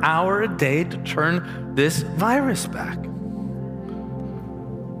prayed for an hour a day to turn this virus back.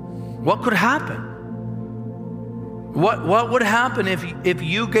 What could happen? What would happen if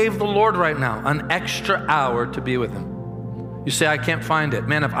you gave the Lord right now an extra hour to be with Him? You say, I can't find it.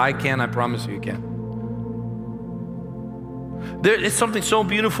 Man, if I can, I promise you can. There is something so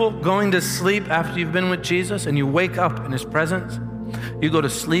beautiful going to sleep after you've been with Jesus and you wake up in His presence. You go to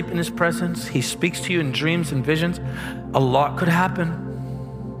sleep in His presence. He speaks to you in dreams and visions. A lot could happen.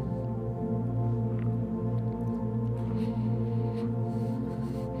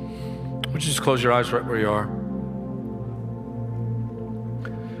 Would you just close your eyes right where you are?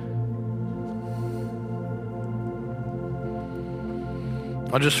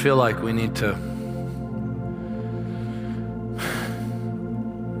 I just feel like we need to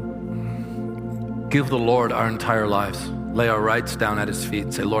give the Lord our entire lives. Lay our rights down at His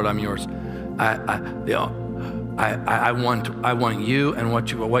feet. Say, Lord, I'm yours. I want you and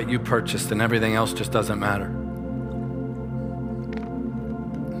what you purchased, and everything else just doesn't matter.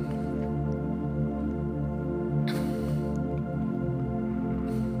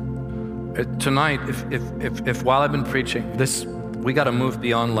 Tonight, if while I've been preaching this, we got to move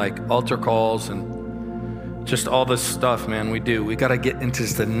beyond like altar calls and just all this stuff, man. We got to get into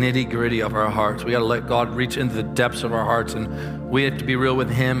the nitty gritty of our hearts. We got to let God reach into the depths of our hearts, and we have to be real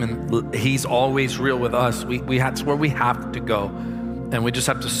with Him, and He's always real with us. That's where we have to go, and we just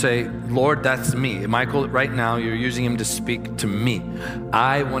have to say, Lord, that's me. Michael, right now you're using Him to speak to me.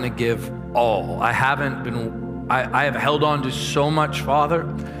 I want to give all. I have held on to so much, Father,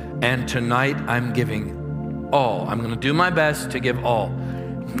 and tonight I'm giving all. I'm going to do my best to give all.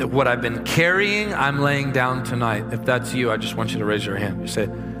 What I've been carrying, I'm laying down tonight. If that's you, I just want you to raise your hand. You say,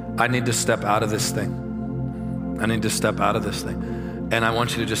 I need to step out of this thing. I need to step out of this thing. And I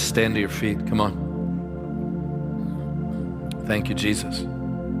want you to just stand to your feet. Come on. Thank you, Jesus.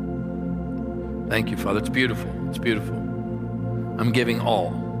 Thank you, Father. It's beautiful. It's beautiful. I'm giving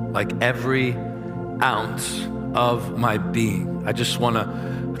all, like every ounce of my being. I just want to,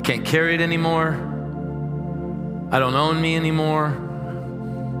 I can't carry it anymore. I don't own me anymore.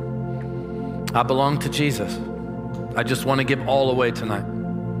 I belong to Jesus. I just want to give all away tonight.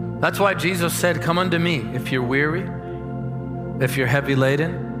 That's why Jesus said, come unto me if you're weary, if you're heavy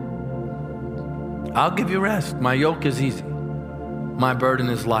laden. I'll give you rest. My yoke is easy. My burden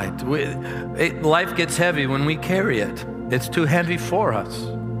is light. Life gets heavy when we carry it. It's too heavy for us.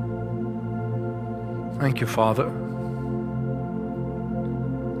 Thank you, Father.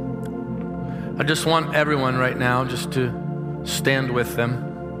 I just want everyone right now just to stand with them.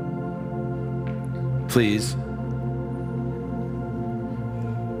 Please.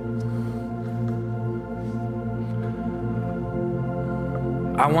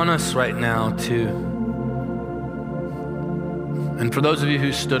 I want us right now to, and for those of you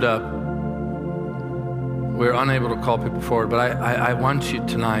who stood up, we're unable to call people forward, but I want you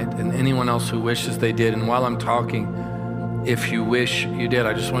tonight, and anyone else who wishes they did, and while I'm talking, if you wish you did,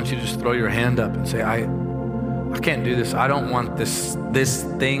 I just want you to just throw your hand up and say, I can't do this. I don't want this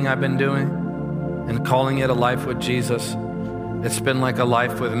thing I've been doing and calling it a life with Jesus. It's been like a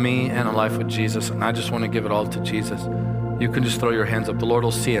life with me and a life with Jesus, and I just want to give it all to Jesus. You can just throw your hands up. The Lord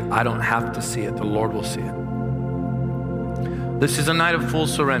will see it. I don't have to see it. The Lord will see it. This is a night of full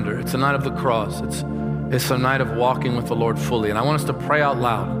surrender. It's a night of the cross. It's a night of walking with the Lord fully. And I want us to pray out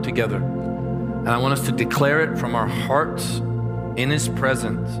loud together. And I want us to declare it from our hearts in His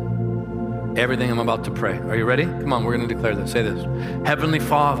presence. Everything I'm about to pray. Are you ready? Come on, we're going to declare this. Say this. Heavenly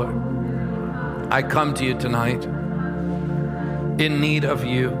Father, I come to you tonight in need of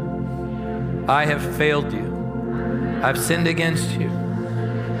you. I have failed you. I've sinned against you.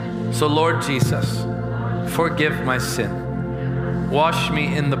 So Lord Jesus, forgive my sin. Wash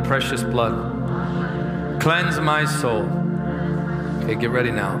me in the precious blood. Cleanse my soul. Okay, get ready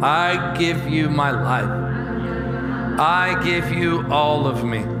now. I give you my life. I give you all of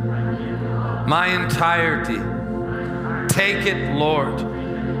me, my entirety. Take it, Lord,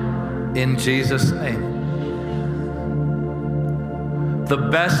 in Jesus' name. The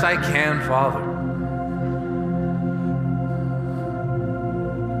best I can, Father.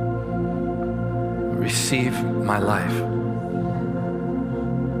 Receive my life.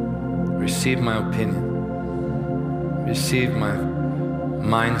 Receive my opinion. Receive my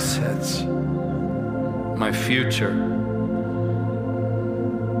mindsets, my future.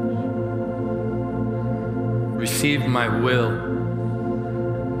 Receive my will.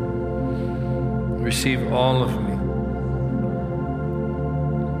 Receive all of me.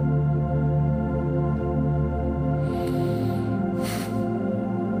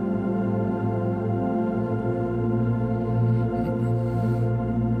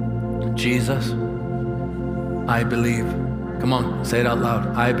 Jesus, I believe. Come on, say it out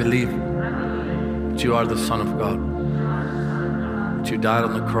loud. I believe that you are the Son of God. That you died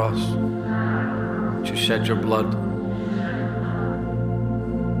on the cross. That you shed your blood.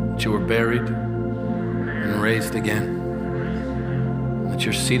 That you were buried and raised again. That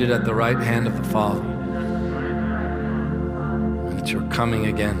you're seated at the right hand of the Father. And that you're coming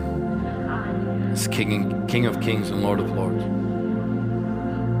again as King of Kings and Lord of Lords.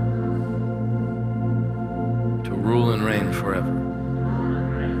 Rule and reign forever.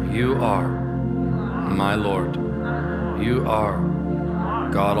 You are my Lord. You are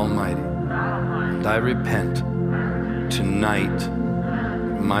God Almighty. And I repent tonight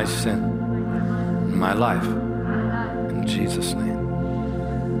of my sin, my life. In Jesus' name.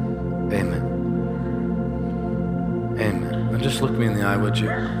 Amen. Amen. Now just look me in the eye, would you?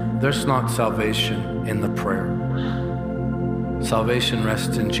 There's not salvation in the prayer. Salvation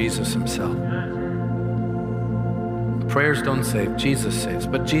rests in Jesus himself. Prayers don't save, Jesus saves.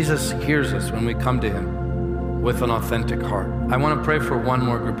 But Jesus hears us when we come to him with an authentic heart. I want to pray for one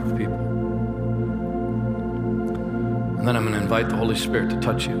more group of people. And then I'm going to invite the Holy Spirit to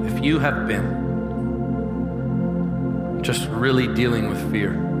touch you. If you have been just really dealing with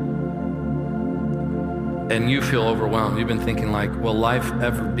fear and you feel overwhelmed, you've been thinking like, will life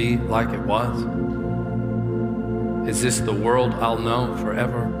ever be like it was? Is this the world I'll know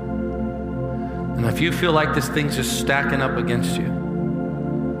forever? And if you feel like this thing's just stacking up against you,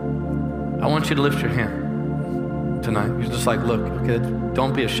 I want you to lift your hand tonight. You're just like, look, okay,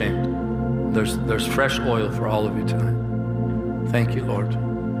 don't be ashamed. There's fresh oil for all of you tonight. Thank you, Lord.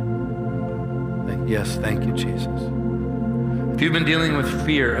 Yes, thank you, Jesus. If you've been dealing with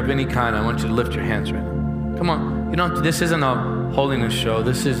fear of any kind, I want you to lift your hands right now. Come on. This isn't a holiness show.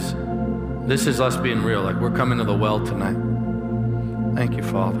 This is us being real. Like we're coming to the well tonight. Thank you,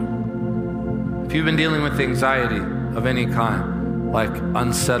 Father. If you've been dealing with anxiety of any kind, like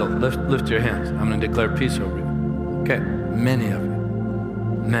unsettled, lift your hands. I'm going to declare peace over you. Okay, many of you.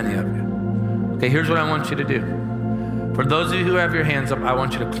 Okay, here's what I want you to do. For those of you who have your hands up, I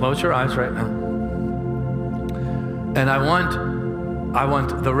want you to close your eyes right now. And I want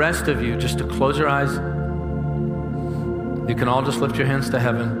the rest of you just to close your eyes. You can all just lift your hands to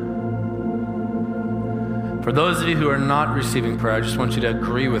heaven. For those of you who are not receiving prayer, I just want you to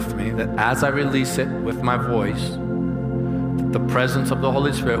agree with me that as I release it with my voice, the presence of the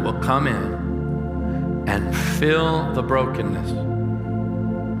Holy Spirit will come in and fill the brokenness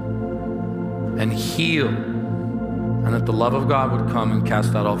and heal, and that the love of God would come and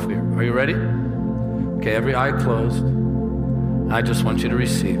cast out all fear. Are you ready? Okay, every eye closed. I just want you to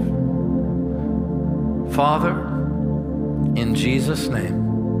receive. Father, in Jesus' name,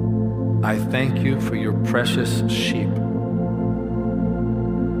 I thank you for your precious sheep.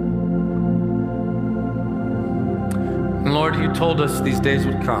 And Lord, you told us these days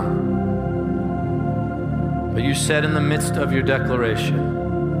would come. But you said in the midst of your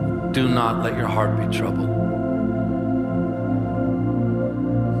declaration, do not let your heart be troubled.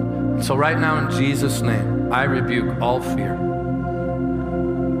 So right now in Jesus' name, I rebuke all fear.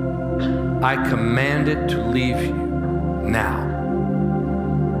 I command it to leave you now.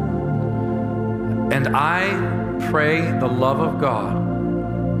 And I pray the love of God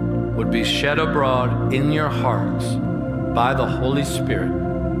would be shed abroad in your hearts by the Holy Spirit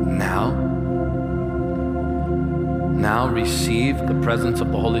now. Now receive the presence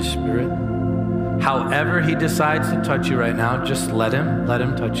of the Holy Spirit. However he decides to touch you right now, just let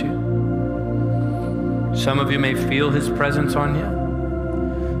him touch you. Some of you may feel his presence on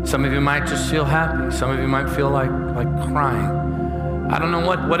you. Some of you might just feel happy. Some of you might feel like crying. I don't know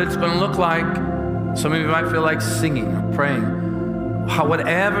what it's going to look like. Some of you might feel like singing or praying.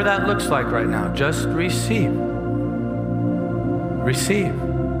 Whatever that looks like right now, just receive. Receive.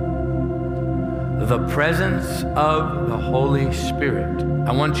 the presence of the Holy Spirit.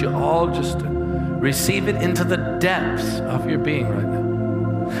 I want you all just to receive it into the depths of your being right now.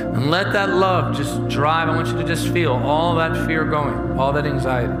 And let that love just drive. I want you to just feel all that fear going, all that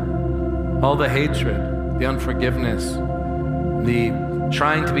anxiety, all the hatred, the unforgiveness, the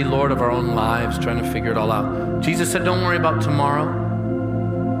trying to be Lord of our own lives, trying to figure it all out. Jesus said, don't worry about tomorrow.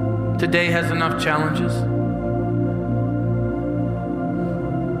 Today has enough challenges.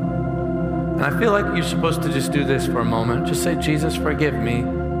 And I feel like you're supposed to just do this for a moment. Just say, Jesus, forgive me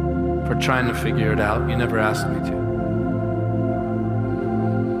for trying to figure it out. You never asked me to.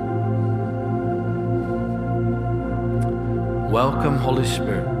 Welcome, Holy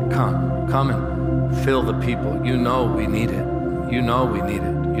Spirit. Come and fill the people. You know we need it. You know we need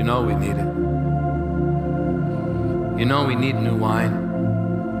it. You know we need it. You know we need new wine.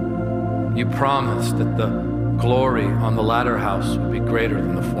 You promised that the glory on the latter house would be greater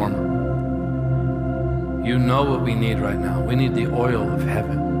than the former. You know what we need right now. We need the oil of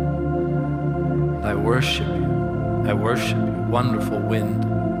heaven. I worship you. I worship you. Wonderful wind.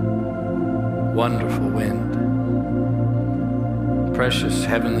 Wonderful wind. Precious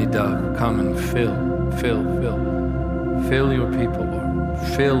heavenly dove, come and fill your people, Lord.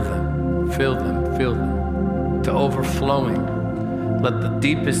 Fill them to overflowing. Let the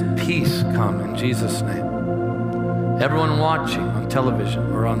deepest peace come in Jesus' name. Everyone watching on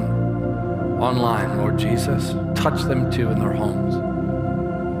television or online, Lord Jesus, touch them too in their homes.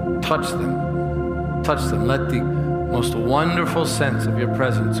 Touch them. Let the most wonderful sense of your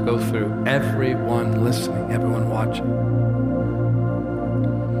presence go through everyone listening, everyone watching.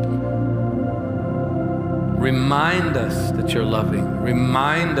 Remind us that you're loving.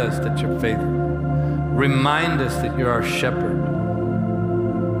 Remind us that you're faithful. Remind us that you're our shepherd.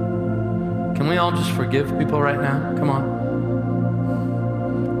 Can we all just forgive people right now? Come on.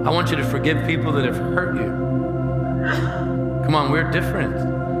 I want you to forgive people that have hurt you. Come on, we're different.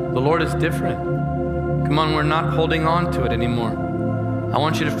 The Lord is different. Come on, we're not holding on to it anymore. I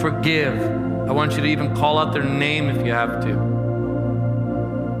want you to forgive. I want you to even call out their name if you have to.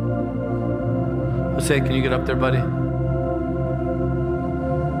 Jose, can you get up there, buddy?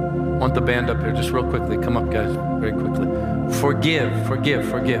 Want the band up here just real quickly. Come up, guys, very quickly. Forgive.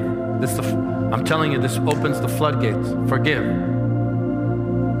 I'm telling you, this opens the floodgates. Forgive.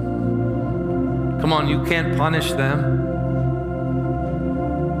 Come on, you can't punish them.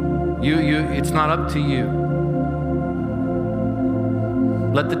 It's not up to you.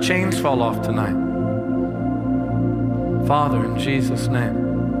 Let the chains fall off tonight. Father, in Jesus' name,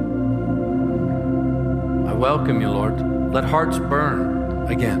 I welcome you, Lord. Let hearts burn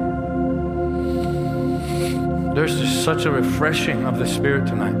again. There's just such a refreshing of the Spirit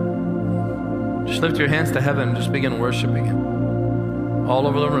tonight. Just lift your hands to heaven and just begin worshiping Him. All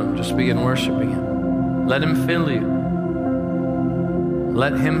over the room, just begin worshiping Him. Let Him fill you.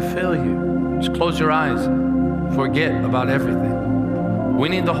 Let Him fill you. Just close your eyes. Forget about everything. We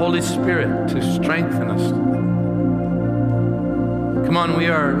need the Holy Spirit to strengthen us. Come on, we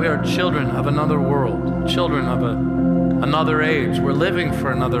are children of another world, children of another age. We're living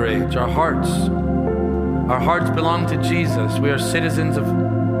for another age. Our hearts belong to Jesus. We are citizens of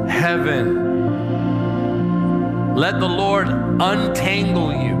heaven. Let the Lord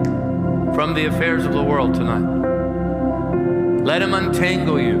untangle you from the affairs of the world tonight. Let Him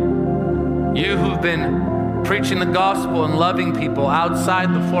untangle you. You who've been preaching the gospel and loving people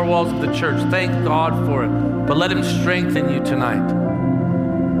outside the four walls of the church, thank God for it. But let Him strengthen you tonight.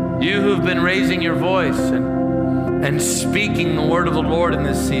 You who've been raising your voice and speaking the word of the Lord in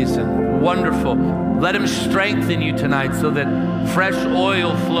this season, wonderful. Let Him strengthen you tonight so that fresh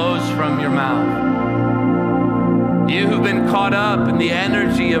oil flows from your mouth. You who've been caught up in the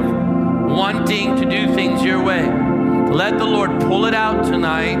energy of wanting to do things your way, let the Lord pull it out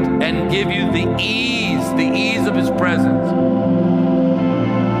tonight and give you the ease of His presence.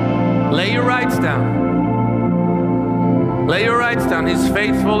 Lay your rights down. Lay your rights down. He's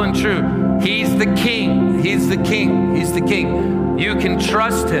faithful and true. He's the King. He's the King. He's the King. You can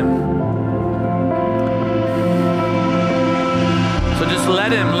trust Him. So just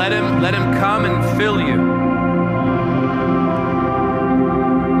let Him come and fill you.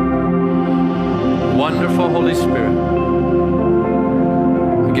 Wonderful Holy Spirit.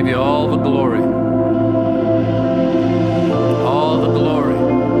 I give you all the glory. All the glory.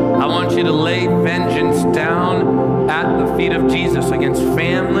 I want you to lay vengeance down at the feet of Jesus against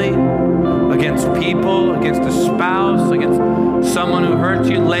family, against people, against a spouse, against someone who hurt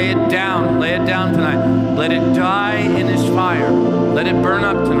you. Lay it down. Lay it down tonight. Let it die in His fire. Let it burn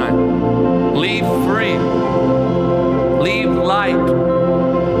up tonight. Leave free. Leave light.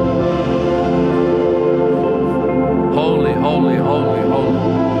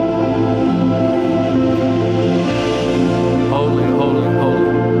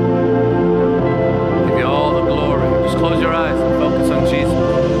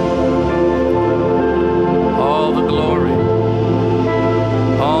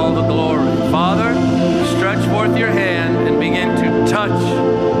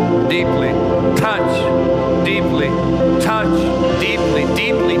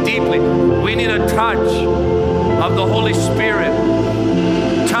 deeply. We need a touch of the Holy Spirit.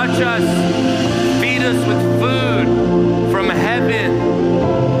 Touch us, feed us with food from heaven,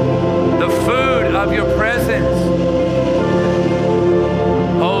 the food of your presence.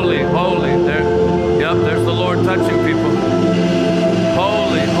 Holy, holy. There's the Lord touching people.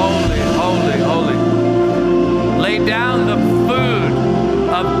 Holy, holy, holy, holy. Lay down the food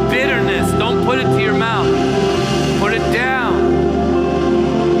of bitterness. Don't put it to your mouth. Put it down.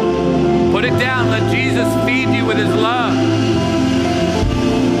 Put it down. Let Jesus feed you with his love.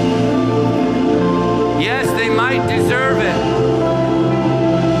 Yes, they might deserve it.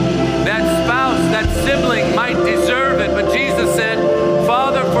 That spouse, that sibling might deserve it, but Jesus said,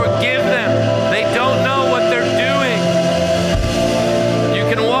 Father, forgive them. They don't know what they're doing. You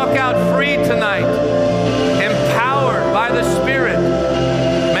can walk out free tonight, empowered by the Spirit.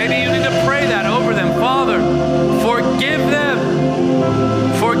 Maybe you need to pray that over them. Father, forgive them.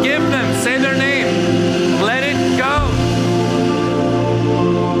 Forgive them. Say their name. Let it go.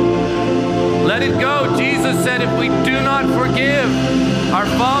 Let it go. Jesus said if we do not forgive, our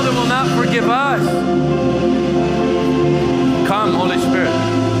Father will not forgive us. Come, Holy Spirit.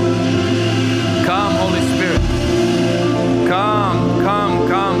 Come, Holy Spirit. Come, come,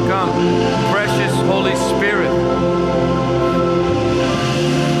 come, come. Precious Holy Spirit.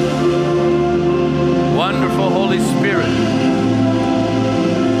 Wonderful Holy Spirit.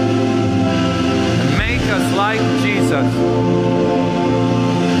 Make us like Jesus.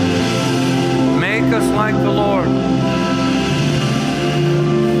 Make us like the Lord.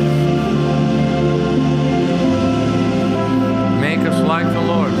 Make us like the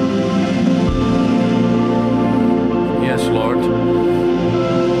Lord. Yes, Lord.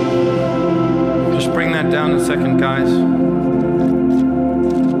 Just bring that down a second, guys.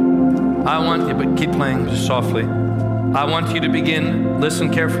 I want you, but keep playing just softly. I want you to begin, listen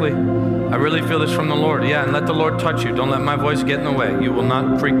carefully. I really feel this from the Lord. Yeah, and let the Lord touch you. Don't let my voice get in the way. You will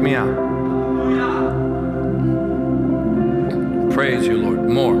not freak me out. Praise you, Lord.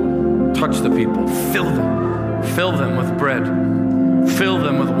 More. Touch the people. Fill them. Fill them with bread. Fill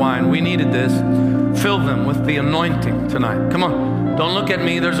them with wine. We needed this. Fill them with the anointing tonight. Come on. Don't look at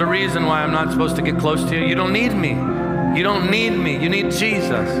me. There's a reason why I'm not supposed to get close to you. You don't need me. You don't need me. You need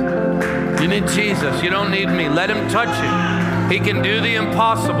Jesus. You need Jesus. You don't need me. Let him touch you. He can do the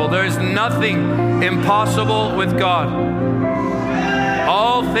impossible. There is nothing impossible with God.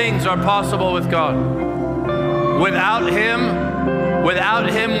 All things are possible with God. Without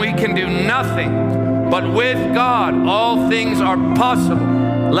him we can do nothing. But with God, all things are possible.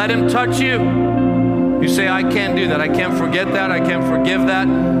 Let him touch you. You say, I can't do that. I can't forget that. I can't forgive that.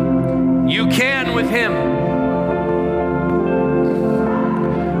 You can with him.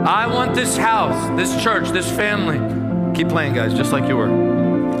 I want this house, this church, this family. Keep playing, guys, just like you were.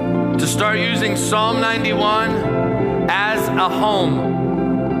 To start using Psalm 91 as a home.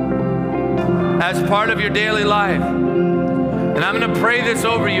 As part of your daily life. And I'm going to pray this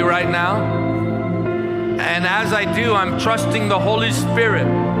over you right now. And as I do, I'm trusting the Holy Spirit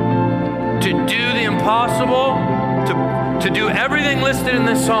to do the impossible, to do everything listed in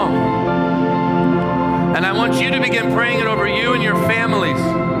this song. And I want you to begin praying it over you and your families.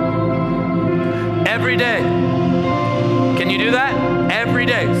 Every day. Can you do that? Every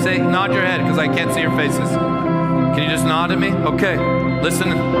day. Say, nod your head because I can't see your faces. Can you just nod at me? Okay. Listen.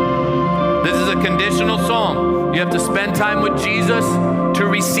 This is a conditional song. You have to spend time with Jesus to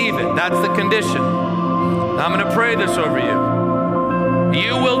receive it. That's the condition. Now I'm going to pray this over you.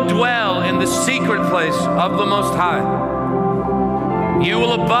 You will dwell in the secret place of the Most High. You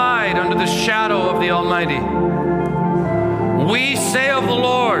will abide under the shadow of the Almighty. We say of the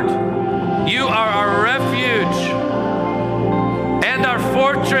Lord, you are our refuge and our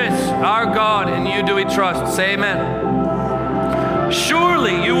fortress, our God. In you do we trust. Say amen.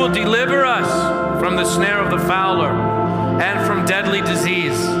 Surely you will deliver us from the snare of the fowler and from deadly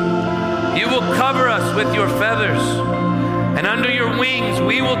disease. You will cover us with your feathers, and under your wings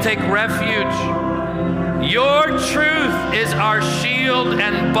we will take refuge. Your truth is our shield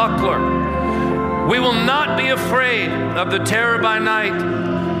and buckler. We will not be afraid of the terror by night,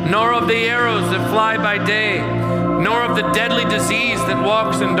 nor of the arrows that fly by day, nor of the deadly disease that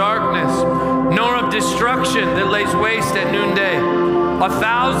walks in darkness, nor of destruction that lays waste at noonday.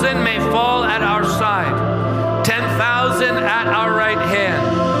 1,000 may fall at our side, 10,000 at our right hand,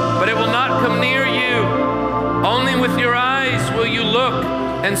 but it will not come near you. Only with your eyes will you look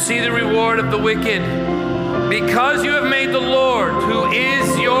and see the reward of the wicked. Because you have made the Lord, who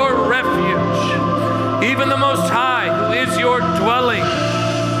is your refuge, even the Most High, who is your dwelling,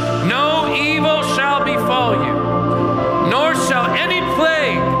 no evil shall befall you, nor shall any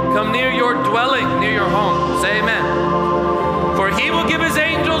plague come will give his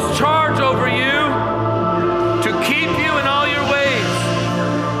angels charge over you to keep you in all your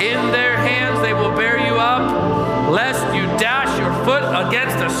ways. In their hands they will bear you up, lest you dash your foot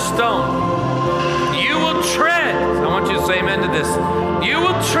against a stone. You will tread, I want you to say amen to this. You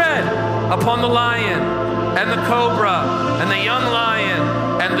will tread upon the lion and the cobra and the young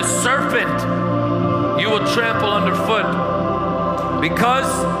lion and the serpent. You will trample underfoot.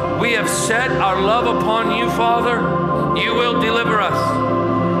 Because we have set our love upon you, Father, you will deliver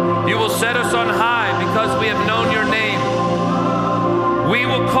us. You will set us on high because we have known your name. We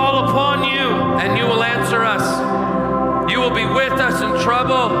will call upon you and you will answer us. You will be with us in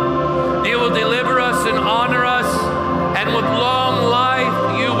trouble. You will deliver us and honor us. And with long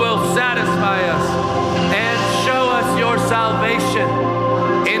life, you will satisfy us and show us your salvation.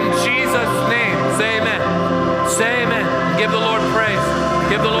 In Jesus' name, say amen. Say amen. Give the Lord praise.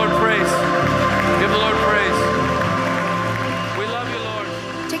 Give the Lord praise. Give the Lord praise. We love you, Lord.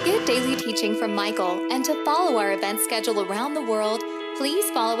 To get daily teaching from Michael and to follow our event schedule around the world,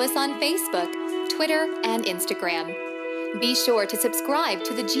 please follow us on Facebook, Twitter, and Instagram. Be sure to subscribe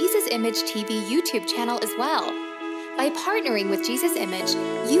to the Jesus Image TV YouTube channel as well. By partnering with Jesus Image,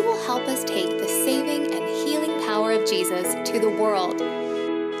 you will help us take the saving and healing power of Jesus to the world.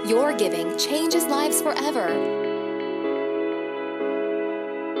 Your giving changes lives forever.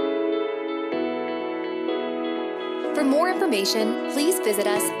 For more information, please visit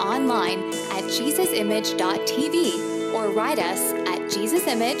us online at jesusimage.tv or write us at Jesus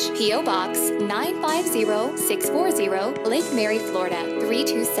Image, P.O. Box 950640, Lake Mary, Florida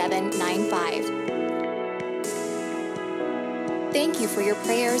 32795. Thank you for your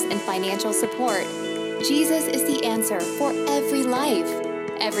prayers and financial support. Jesus is the answer for every life,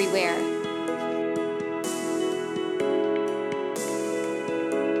 everywhere.